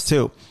guys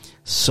too.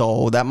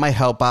 So that might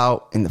help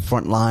out in the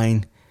front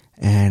line.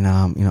 And,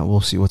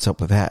 we'll see what's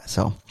up with that.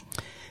 So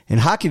in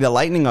hockey, the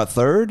Lightning are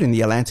 3rd in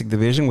the Atlantic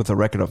Division with a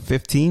record of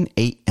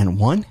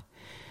 15-8-1.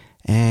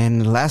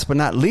 And last but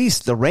not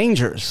least, the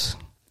Rangers.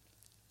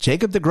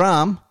 Jacob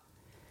deGrom,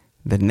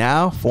 the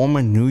now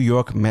former New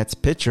York Mets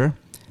pitcher,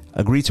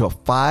 agreed to a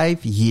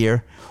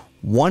 5-year,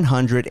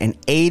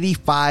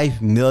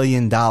 $185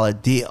 million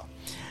deal.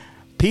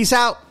 Peace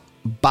out.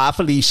 Bye,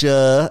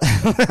 Felicia.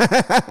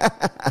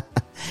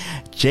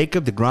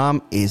 Jacob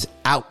deGrom is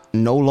out,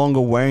 no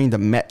longer wearing the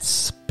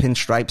Mets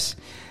pinstripes,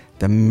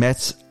 the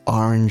Mets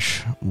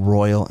orange,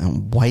 royal,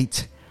 and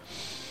white.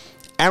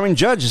 Aaron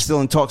Judge is still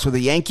in talks with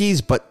the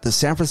Yankees, but the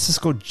San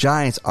Francisco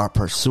Giants are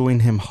pursuing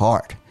him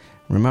hard.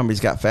 Remember, he's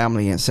got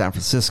family in San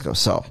Francisco,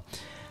 so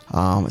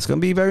it's going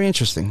to be very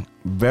interesting.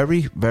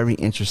 Very, very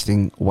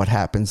interesting what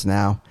happens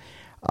now.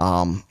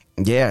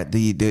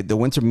 The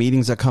winter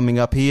meetings are coming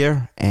up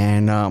here,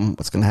 and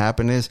what's going to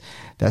happen is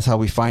that's how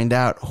we find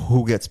out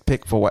who gets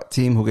picked for what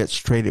team, who gets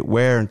traded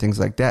where, and things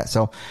like that.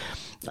 So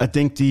I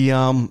think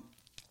the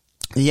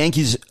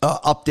Yankees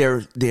up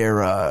their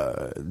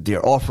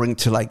offering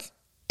to like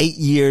 8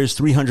 years,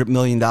 $300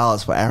 million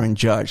for Aaron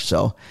Judge.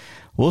 So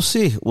we'll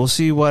see. We'll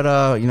see what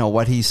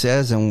what he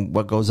says and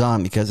what goes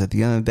on, because at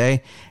the end of the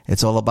day,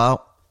 it's all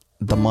about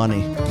the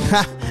money.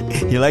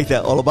 You like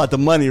that? All about the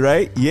money,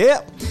 right?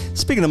 Yeah.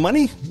 Speaking of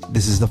money,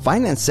 this is the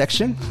finance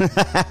section.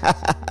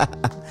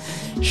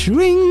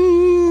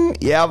 Swing.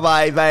 Yeah,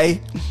 bye.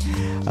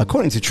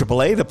 According to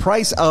AAA, the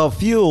price of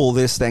fuel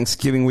this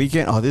Thanksgiving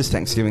weekend, not this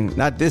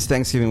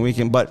Thanksgiving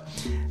weekend, but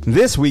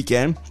this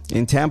weekend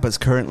in Tampa is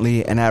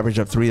currently an average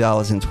of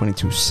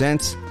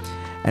 $3.22,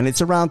 and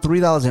it's around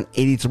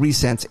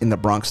 $3.83 in the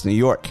Bronx, New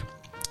York.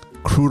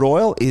 Crude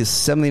oil is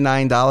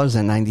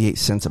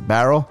 $79.98 a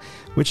barrel,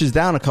 which is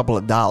down a couple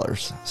of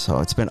dollars. So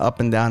it's been up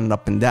and down and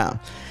up and down.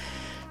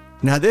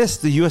 Now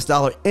the US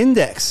dollar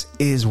index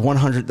is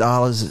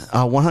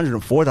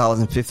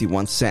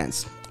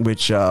 $104.51,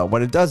 which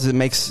what it does is it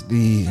makes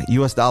the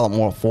US dollar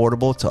more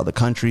affordable to other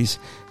countries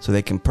so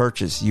they can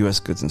purchase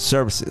US goods and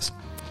services.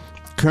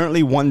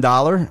 Currently,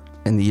 $1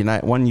 in the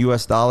one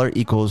US dollar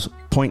equals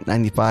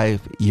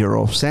 0.95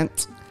 euro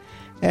cents,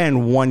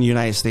 and one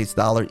United States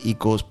dollar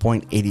equals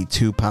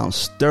 0.82 pound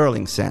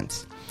sterling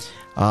cents.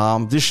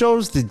 This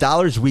shows the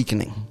dollar is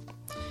weakening,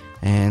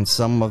 and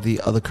some of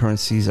the other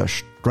currencies are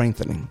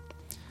strengthening.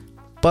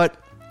 But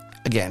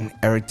again,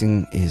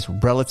 everything is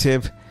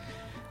relative.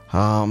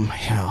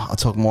 I'll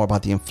talk more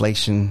about the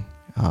inflation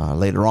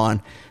later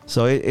on.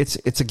 So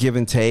it's a give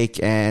and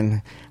take,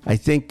 and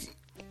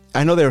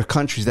I know there are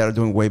countries that are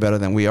doing way better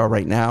than we are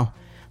right now,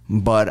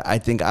 but I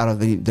think out of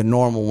the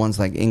normal ones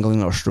like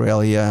England,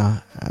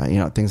 Australia,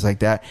 things like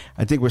that,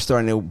 I think we're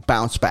starting to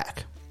bounce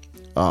back.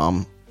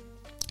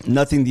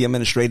 Nothing the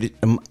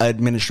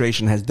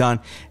administration has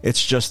done.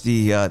 It's just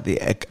the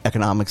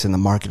economics and the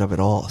market of it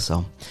all.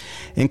 So,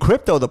 in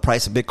crypto, the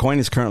price of Bitcoin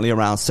is currently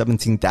around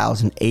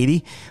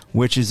 17,080,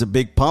 which is a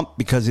big pump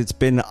because it's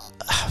been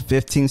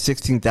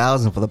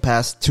 16,000 for the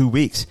past 2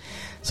 weeks.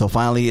 So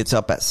finally, it's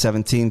up at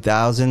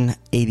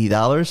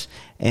 $17,080,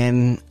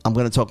 and I'm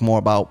going to talk more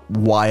about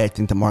why I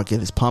think the market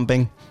is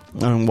pumping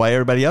and why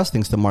everybody else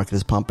thinks the market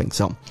is pumping.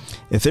 So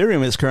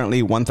Ethereum is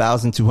currently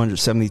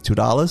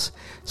 $1,272.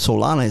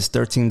 Solana is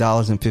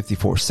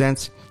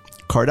 $13.54.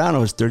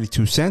 Cardano is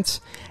 32 cents.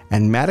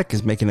 And Matic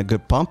is making a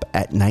good pump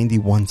at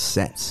 91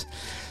 cents.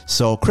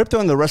 So crypto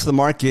and the rest of the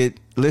market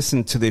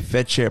listened to the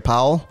Fed Chair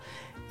Powell.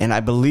 And I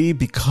believe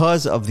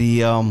because of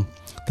the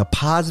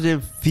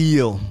positive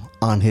feel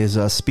on his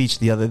speech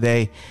the other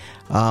day,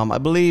 I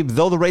believe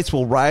though the rates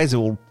will rise, it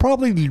will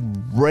probably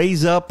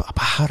raise up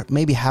about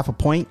maybe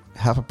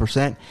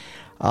 0.5%.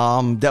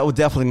 That would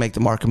definitely make the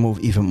market move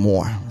even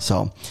more.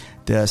 So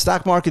the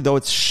stock market, though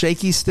it's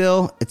shaky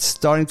still, it's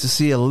starting to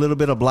see a little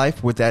bit of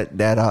life with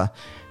that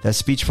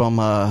speech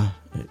from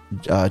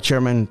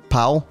Chairman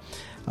Powell.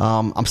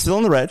 I'm still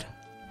in the red.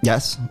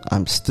 Yes,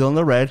 I'm still in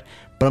the red,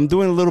 but I'm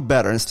doing a little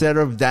better. Instead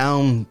of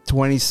down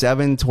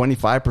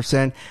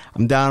 25%,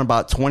 I'm down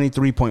about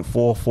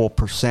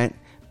 23.44%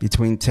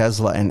 between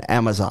Tesla and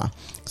Amazon.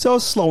 So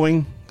it's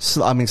slowly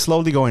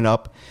going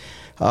up.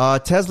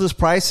 Tesla's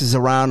price is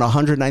around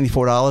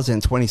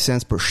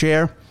 $194.20 per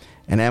share,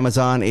 and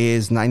Amazon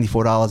is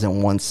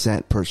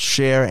 $94.01 per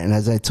share. And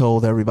as I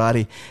told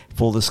everybody,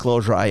 full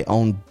disclosure, I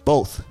own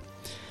both.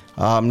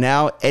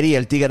 Now, Eddie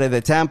El Tigre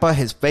de Tampa,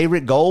 his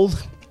favorite gold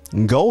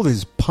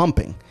is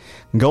pumping.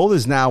 Gold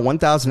is now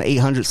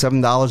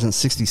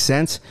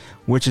 $1,807.60,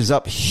 which is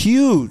up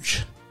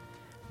huge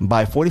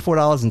by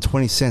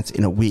 $44.20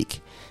 in a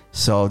week.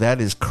 So that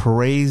is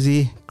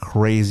crazy.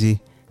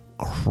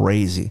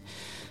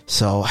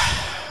 So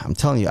I'm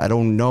telling you, I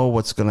don't know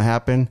what's going to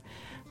happen,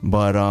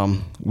 but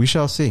we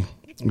shall see.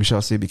 We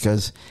shall see,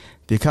 because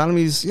the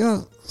economy is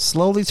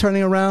slowly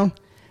turning around.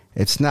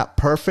 It's not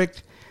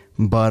perfect,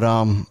 but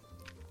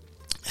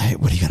hey,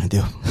 what are you going to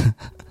do?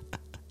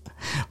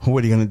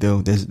 What are you going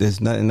to do? There's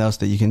nothing else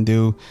that you can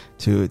do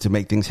to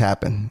make things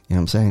happen. You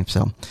know what I'm saying?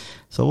 So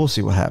we'll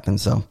see what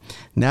happens. So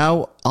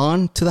now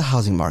on to the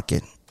housing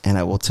market. And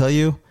I will tell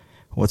you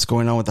what's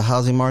going on with the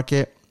housing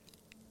market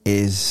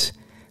is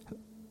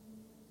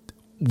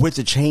with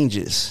the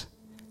changes,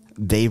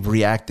 they've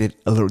reacted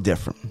a little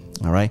different.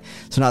 All right.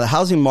 So now the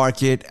housing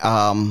market,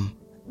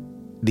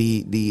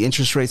 the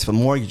interest rates for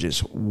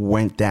mortgages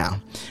went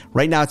down.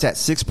 Right now it's at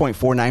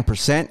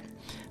 6.49%.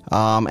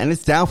 And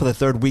it's down for the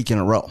third week in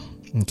a row.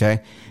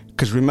 Okay.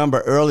 Because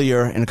remember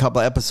earlier in a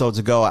couple of episodes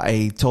ago,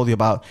 I told you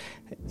about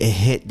it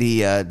hit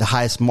the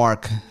highest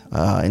mark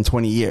in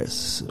 20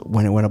 years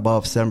when it went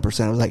above 7%.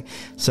 It was like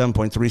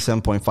 7.3,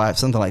 7.5,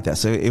 something like that.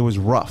 So it was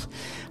rough.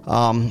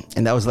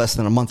 And that was less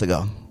than a month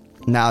ago.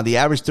 Now, the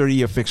average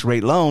 30-year fixed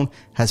rate loan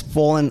has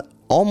fallen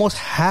almost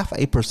half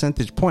a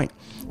percentage point,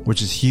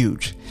 which is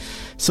huge.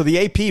 So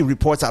the AP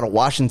reports out of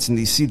Washington,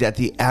 D.C. that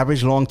the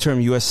average long-term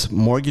U.S.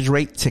 mortgage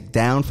rate ticked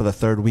down for the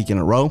third week in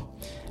a row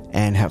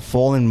and have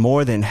fallen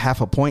more than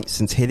half a point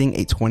since hitting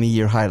a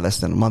 20-year high less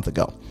than a month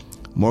ago.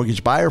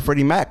 Mortgage buyer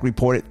Freddie Mac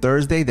reported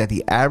Thursday that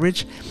the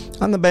average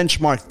on the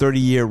benchmark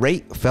 30-year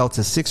rate fell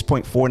to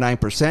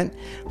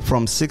 6.49%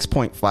 from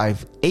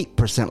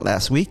 6.58%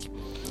 last week.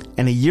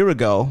 And a year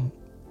ago,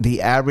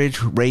 the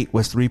average rate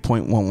was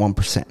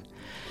 3.11%.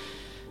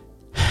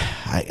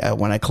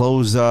 When I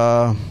closed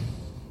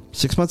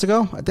 6 months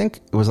ago, I think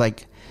it was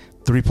like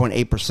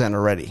 3.8%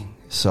 already.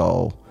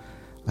 So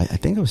I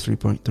think it was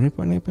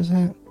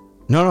 3.8%.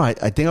 No, I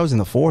think I was in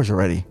the fours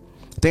already.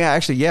 I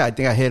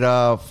think I hit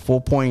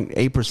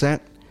 4.8%,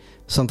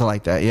 something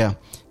like that. Yeah.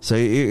 So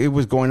it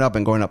was going up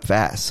and going up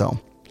fast. So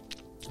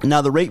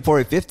now the rate for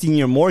a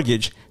 15-year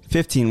mortgage,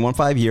 15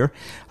 year,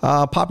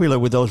 popular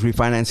with those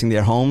refinancing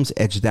their homes,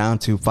 edged down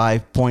to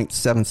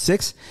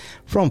 5.76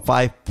 from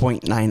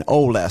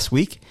 5.90 last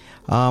week.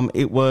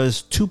 It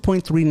was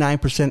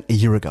 2.39% a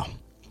year ago.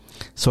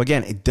 So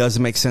again, it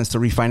doesn't make sense to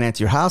refinance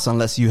your house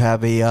unless you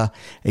have a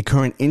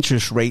current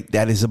interest rate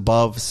that is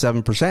above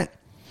 7%.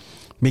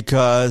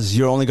 because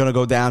you're only going to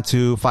go down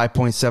to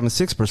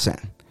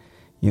 5.76%.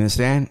 You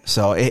understand?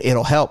 So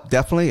it'll help.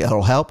 Definitely,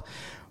 it'll help.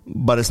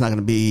 But it's not going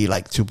to be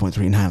like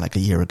 2.39 like a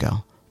year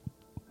ago.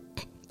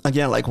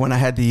 Again, like when I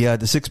had the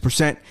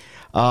 6%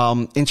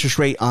 interest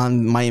rate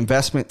on my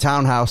investment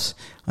townhouse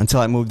until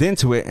I moved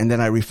into it, and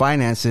then I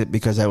refinanced it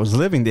because I was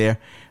living there,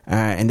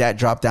 and that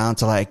dropped down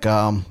to like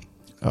from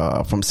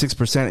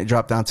 6%, it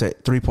dropped down to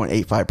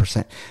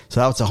 3.85%.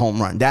 So that was a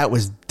home run. That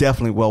was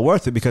definitely well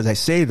worth it because I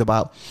saved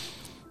about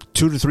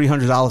 $200 to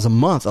 $300 a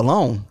month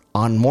alone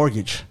on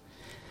mortgage.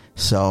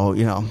 So,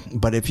 you know,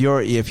 but if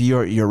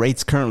your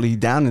rate's currently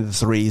down in the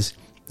threes,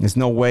 there's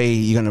no way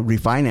you're going to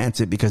refinance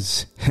it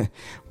because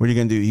what are you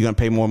going to do? You're going to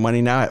pay more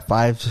money now at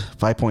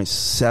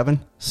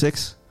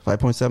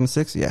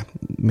 5.76? Yeah,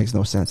 makes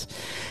no sense.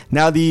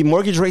 Now, the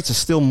mortgage rates are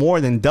still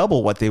more than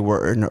double what they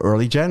were in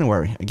early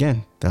January.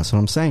 Again, that's what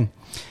I'm saying.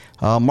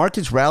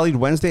 Markets rallied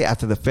Wednesday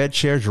after the Fed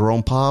Chair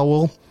Jerome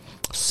Powell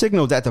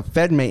signaled that the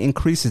Fed may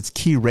increase its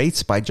key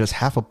rates by just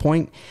half a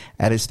point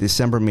at its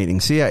December meeting.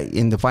 See,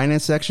 in the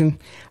finance section,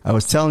 I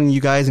was telling you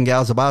guys and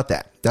gals about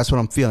that. That's what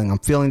I'm feeling. I'm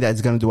feeling that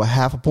it's going to do a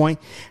half a point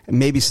and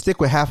maybe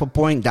stick with half a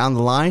point down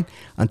the line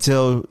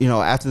until, you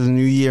know, after the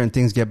new year and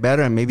things get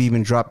better, and maybe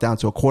even drop down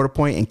to a quarter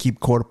point and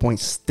keep quarter point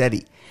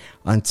steady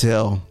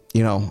until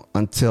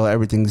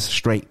everything's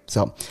straight.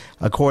 So,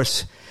 of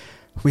course,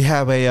 we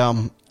have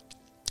a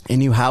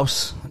new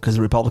House because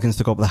the Republicans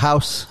took over the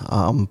House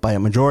by a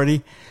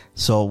majority.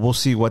 So we'll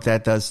see what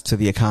that does to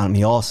the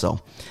economy also.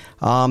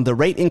 The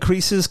rate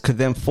increases could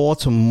then fall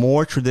to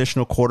more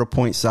traditional quarter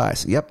point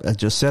size. Yep, I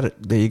just said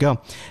it. There you go.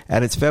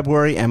 At its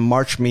February and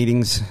March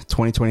meetings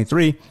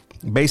 2023,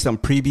 based on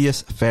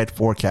previous Fed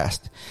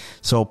forecast.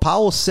 So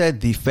Powell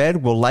said the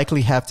Fed will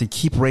likely have to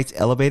keep rates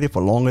elevated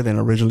for longer than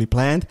originally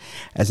planned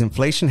as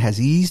inflation has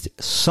eased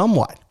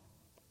somewhat,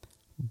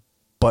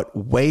 but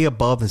way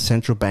above the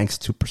central bank's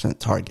 2%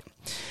 target.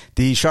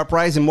 The sharp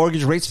rise in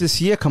mortgage rates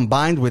this year,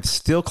 combined with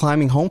still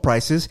climbing home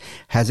prices,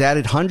 has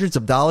added hundreds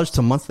of dollars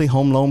to monthly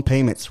home loan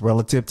payments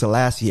relative to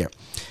last year.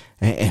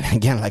 And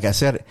again, like I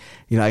said,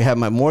 you know, I have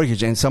my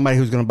mortgage, and somebody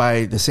who's going to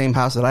buy the same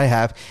house that I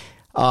have,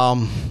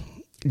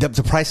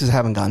 the prices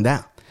haven't gone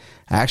down.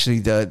 Actually,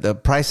 the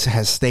price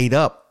has stayed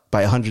up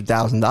by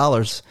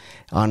 $100,000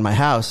 on my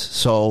house.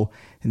 So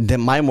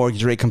then my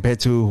mortgage rate compared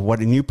to what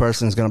a new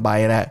person is going to buy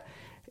it at,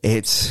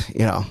 it's,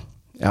 you know,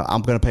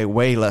 I'm going to pay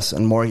way less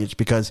on mortgage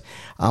because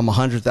I'm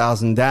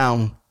 $100,000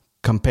 down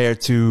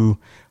compared to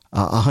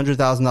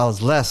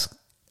 $100,000 less.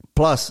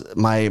 Plus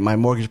my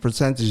mortgage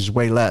percentage is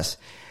way less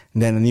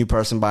than a new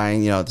person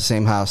buying, you know, the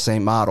same house,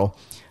 same model,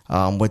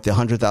 with the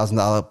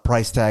 $100,000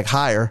 price tag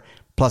higher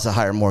plus a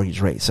higher mortgage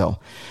rate. So,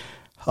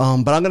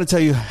 but I'm going to tell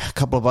you a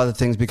couple of other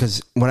things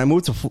because when I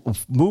moved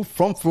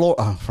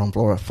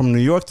from New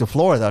York to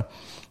Florida,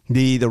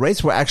 the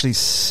rates were actually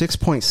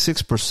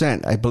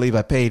 6.6%. I believe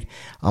I paid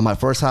on my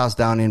first house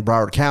down in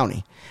Broward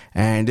County.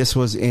 And this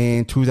was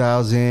in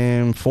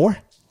 2004. I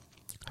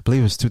believe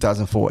it was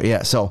 2004.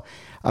 Yeah. So,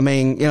 I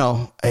mean, you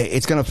know,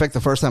 it's going to affect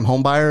the first time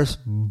home buyers,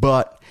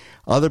 but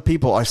other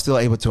people are still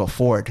able to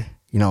afford,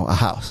 you know, a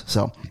house.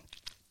 So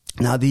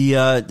now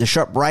the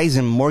sharp rise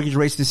in mortgage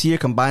rates this year,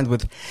 combined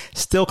with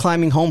still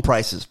climbing home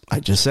prices,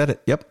 I just said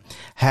it, yep,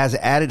 has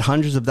added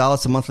hundreds of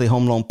dollars to monthly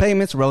home loan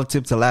payments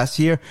relative to last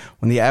year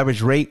when the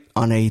average rate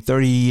on a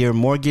 30-year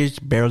mortgage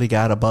barely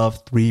got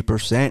above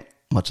 3%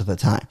 much of the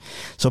time.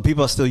 So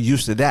people are still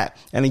used to that.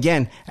 And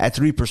again, at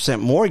 3%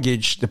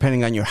 mortgage,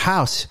 depending on your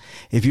house,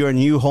 if you're a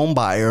new home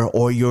buyer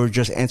or you're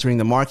just entering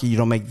the market, you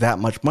don't make that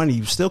much money,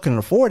 you still can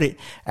afford it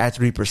at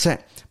 3%.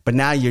 But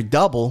now you're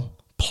double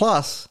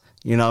plus,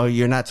 you know,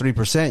 you're not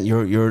 3%,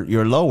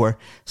 you're lower.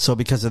 So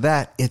because of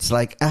that, it's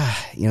like,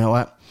 you know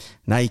what?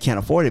 Now you can't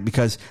afford it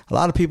because a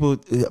lot of people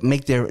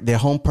make their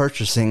home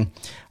purchasing,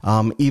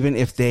 even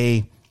if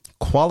they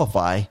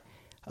qualify,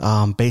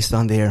 based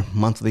on their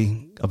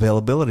monthly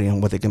availability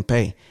and what they can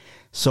pay.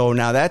 So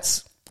now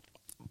that's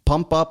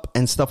pump up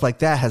and stuff like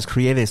that has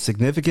created a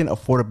significant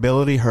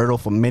affordability hurdle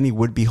for many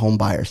would-be home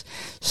buyers,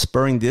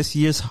 spurring this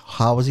year's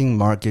housing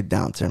market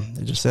downturn.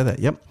 I just said that.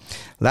 Yep.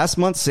 Last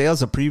month,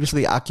 sales of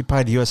previously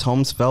occupied U.S.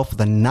 homes fell for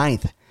the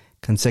 9th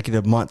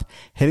consecutive month,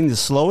 hitting the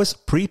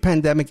slowest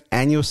pre-pandemic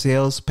annual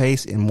sales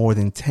pace in more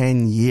than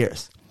 10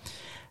 years.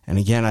 And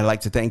again, I'd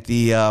like to thank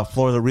the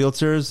Florida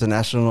Realtors, the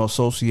National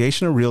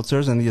Association of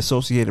Realtors, and the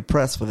Associated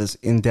Press for this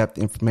in-depth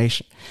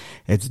information.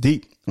 It's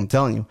deep, I'm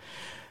telling you.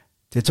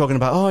 They're talking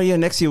about, oh, yeah,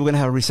 next year we're going to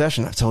have a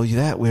recession. I told you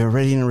that. We're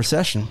already in a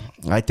recession.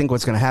 I think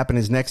what's going to happen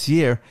is next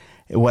year,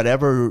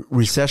 whatever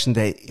recession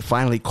they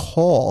finally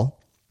call,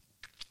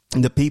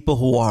 the people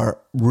who are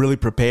really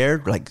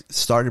prepared, like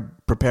started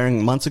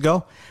preparing months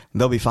ago,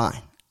 they'll be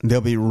fine.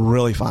 They'll be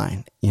really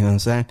fine. You know what I'm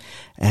saying?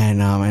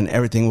 And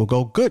everything will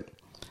go good.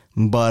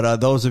 But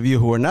those of you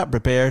who are not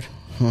prepared,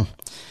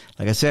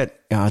 like I said,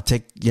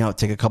 take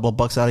a couple of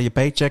bucks out of your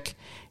paycheck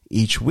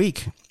each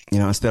week. You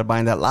know, instead of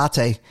buying that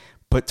latte,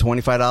 put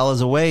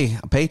 $25 away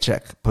a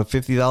paycheck, put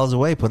 $50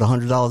 away, put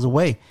 $100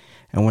 away.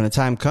 And when the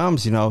time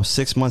comes,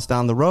 6 months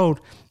down the road,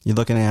 you're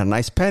looking at a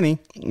nice penny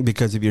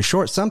because if you're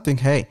short something,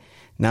 hey,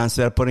 Now,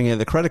 instead of putting it in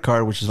the credit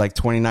card, which is like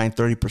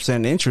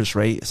 29-30% interest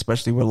rate,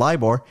 especially with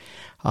LIBOR,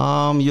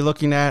 you're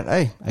looking at,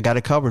 hey, I got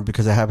it covered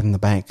because I have it in the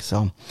bank.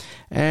 So,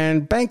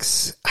 and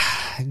banks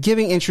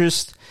giving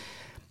interest,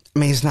 I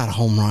mean, it's not a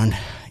home run.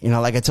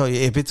 Like I tell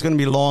you, if it's going to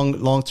be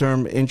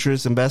long-term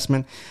interest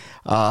investment,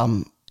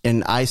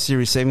 an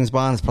I-Series savings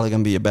bond is probably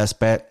going to be your best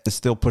bet. It's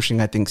still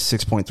pushing, I think,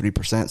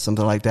 6.3%,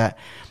 something like that.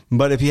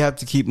 But if you have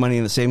to keep money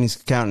in the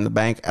savings account in the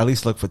bank, at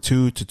least look for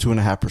 2 to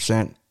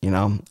 2.5%,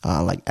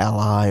 like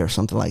Ally or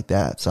something like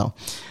that. So,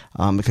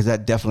 because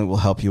that definitely will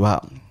help you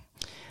out.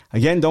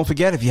 Again, don't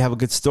forget, if you have a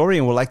good story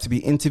and would like to be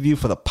interviewed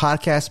for the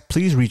podcast,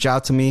 please reach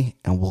out to me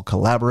and we'll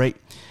collaborate.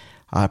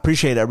 I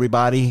appreciate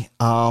everybody.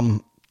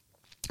 I'm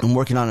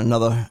working on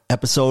another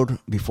episode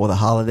before the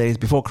holidays,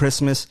 before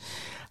Christmas.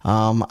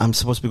 I'm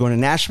supposed to be going to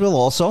Nashville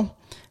also,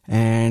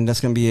 and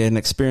that's going to be an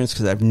experience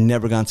because I've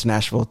never gone to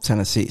Nashville,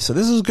 Tennessee. So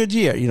this is a good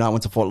year. I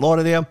went to Fort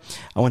Lauderdale.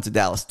 I went to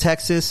Dallas,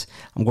 Texas.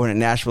 I'm going to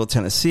Nashville,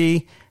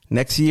 Tennessee.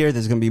 Next year,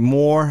 there's going to be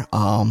more.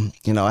 I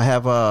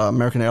have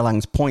American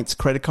Airlines points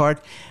credit card,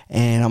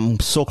 and I'm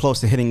so close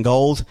to hitting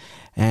gold.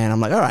 And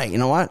I'm like, all right, you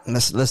know what?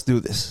 Let's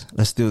do this.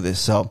 Let's do this.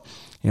 So,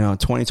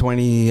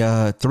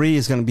 2023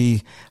 is going to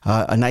be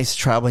a nice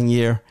traveling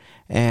year.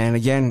 And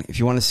again, if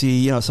you want to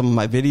see, some of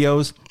my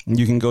videos,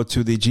 you can go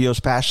to the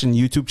Geo's Passion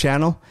YouTube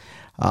channel,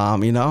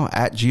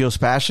 at Geo's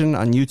Passion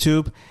on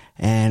YouTube.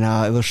 And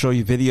it'll show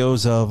you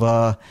videos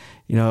of,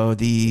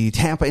 the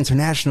Tampa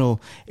International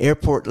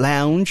Airport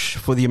Lounge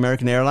for the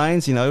American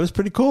Airlines. It was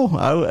pretty cool.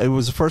 It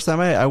was the first time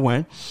I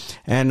went.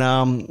 And,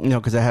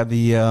 because I have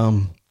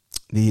the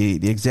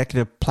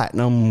executive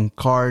platinum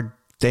card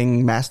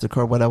thing,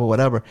 MasterCard,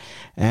 whatever.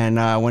 And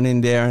I went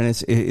in there and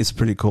it's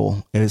pretty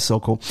cool. It is so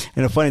cool.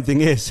 And the funny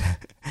thing is,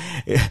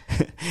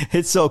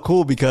 it's so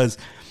cool because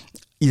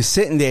you're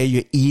sitting there,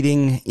 you're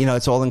eating,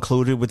 it's all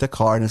included with the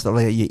card and stuff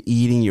like that. You're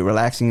eating, you're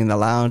relaxing in the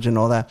lounge and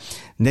all that.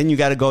 And then you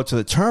got to go to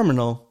the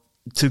terminal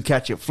to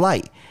catch your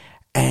flight.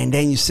 And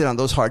then you sit on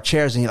those hard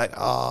chairs and you're like,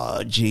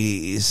 oh,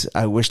 geez,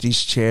 I wish the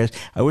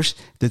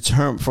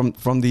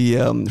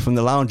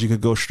lounge you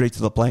could go straight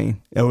to the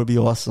plane. It would be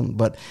awesome.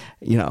 But,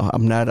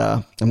 I'm not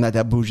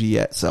that bougie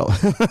yet. So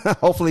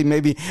hopefully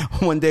maybe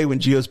one day when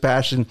Geo's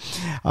Passion,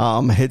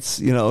 hits,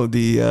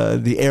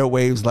 the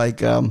airwaves like,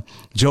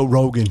 Joe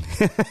Rogan.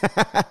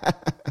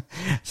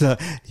 So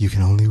you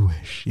can only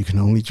wish, you can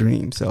only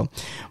dream. So,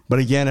 but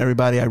again,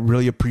 everybody, I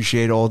really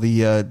appreciate all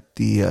the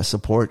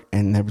support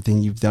and everything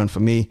you've done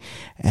for me.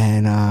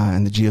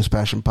 And the Geo's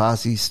Passion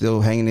Posse still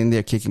hanging in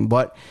there, kicking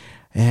butt.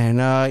 And,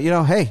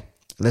 hey,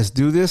 let's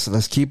do this.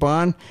 Let's keep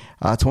on.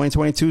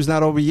 2022 is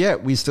not over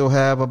yet. We still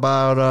have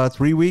about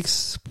 3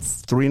 weeks,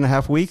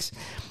 3.5 weeks.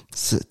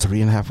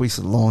 3.5 weeks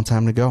is a long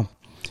time to go.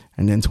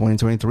 And then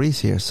 2023 is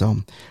here. So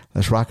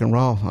let's rock and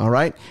roll. All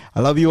right.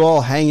 I love you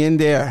all. Hang in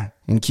there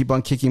and keep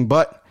on kicking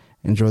butt.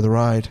 Enjoy the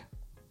ride.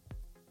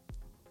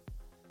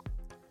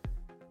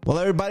 Well,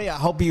 everybody, I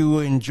hope you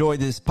enjoyed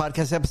this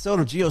podcast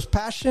episode of Geo's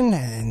Passion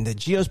and the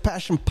Geo's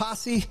Passion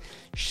Posse.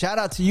 Shout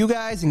out to you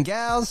guys and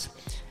gals.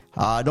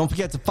 Don't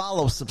forget to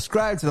follow,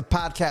 subscribe to the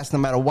podcast no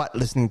matter what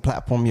listening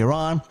platform you're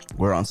on.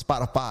 We're on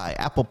Spotify,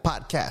 Apple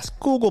Podcasts,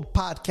 Google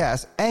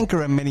Podcasts,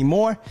 Anchor, and many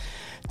more.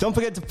 Don't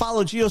forget to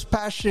follow Geo's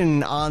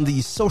Passion on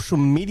the social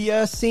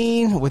media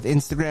scene with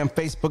Instagram,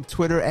 Facebook,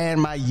 Twitter,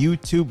 and my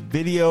YouTube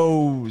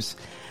videos.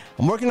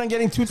 I'm working on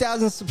getting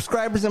 2,000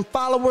 subscribers and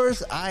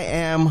followers. I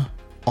am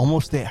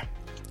almost there.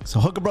 So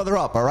hook a brother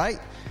up, all right?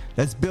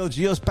 Let's build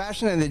Geo's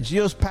Passion and the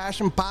Geo's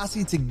Passion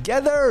Posse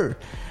together.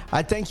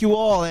 I thank you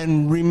all.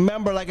 And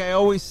remember, like I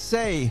always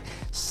say,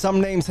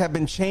 some names have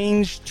been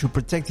changed to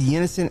protect the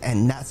innocent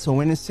and not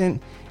so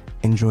innocent.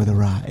 Enjoy the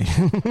ride.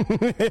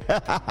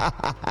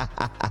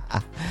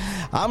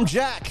 I'm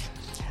Jack.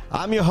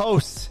 I'm your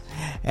host.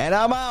 And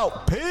I'm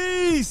out.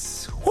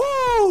 Peace.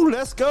 Woo!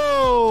 Let's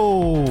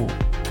go.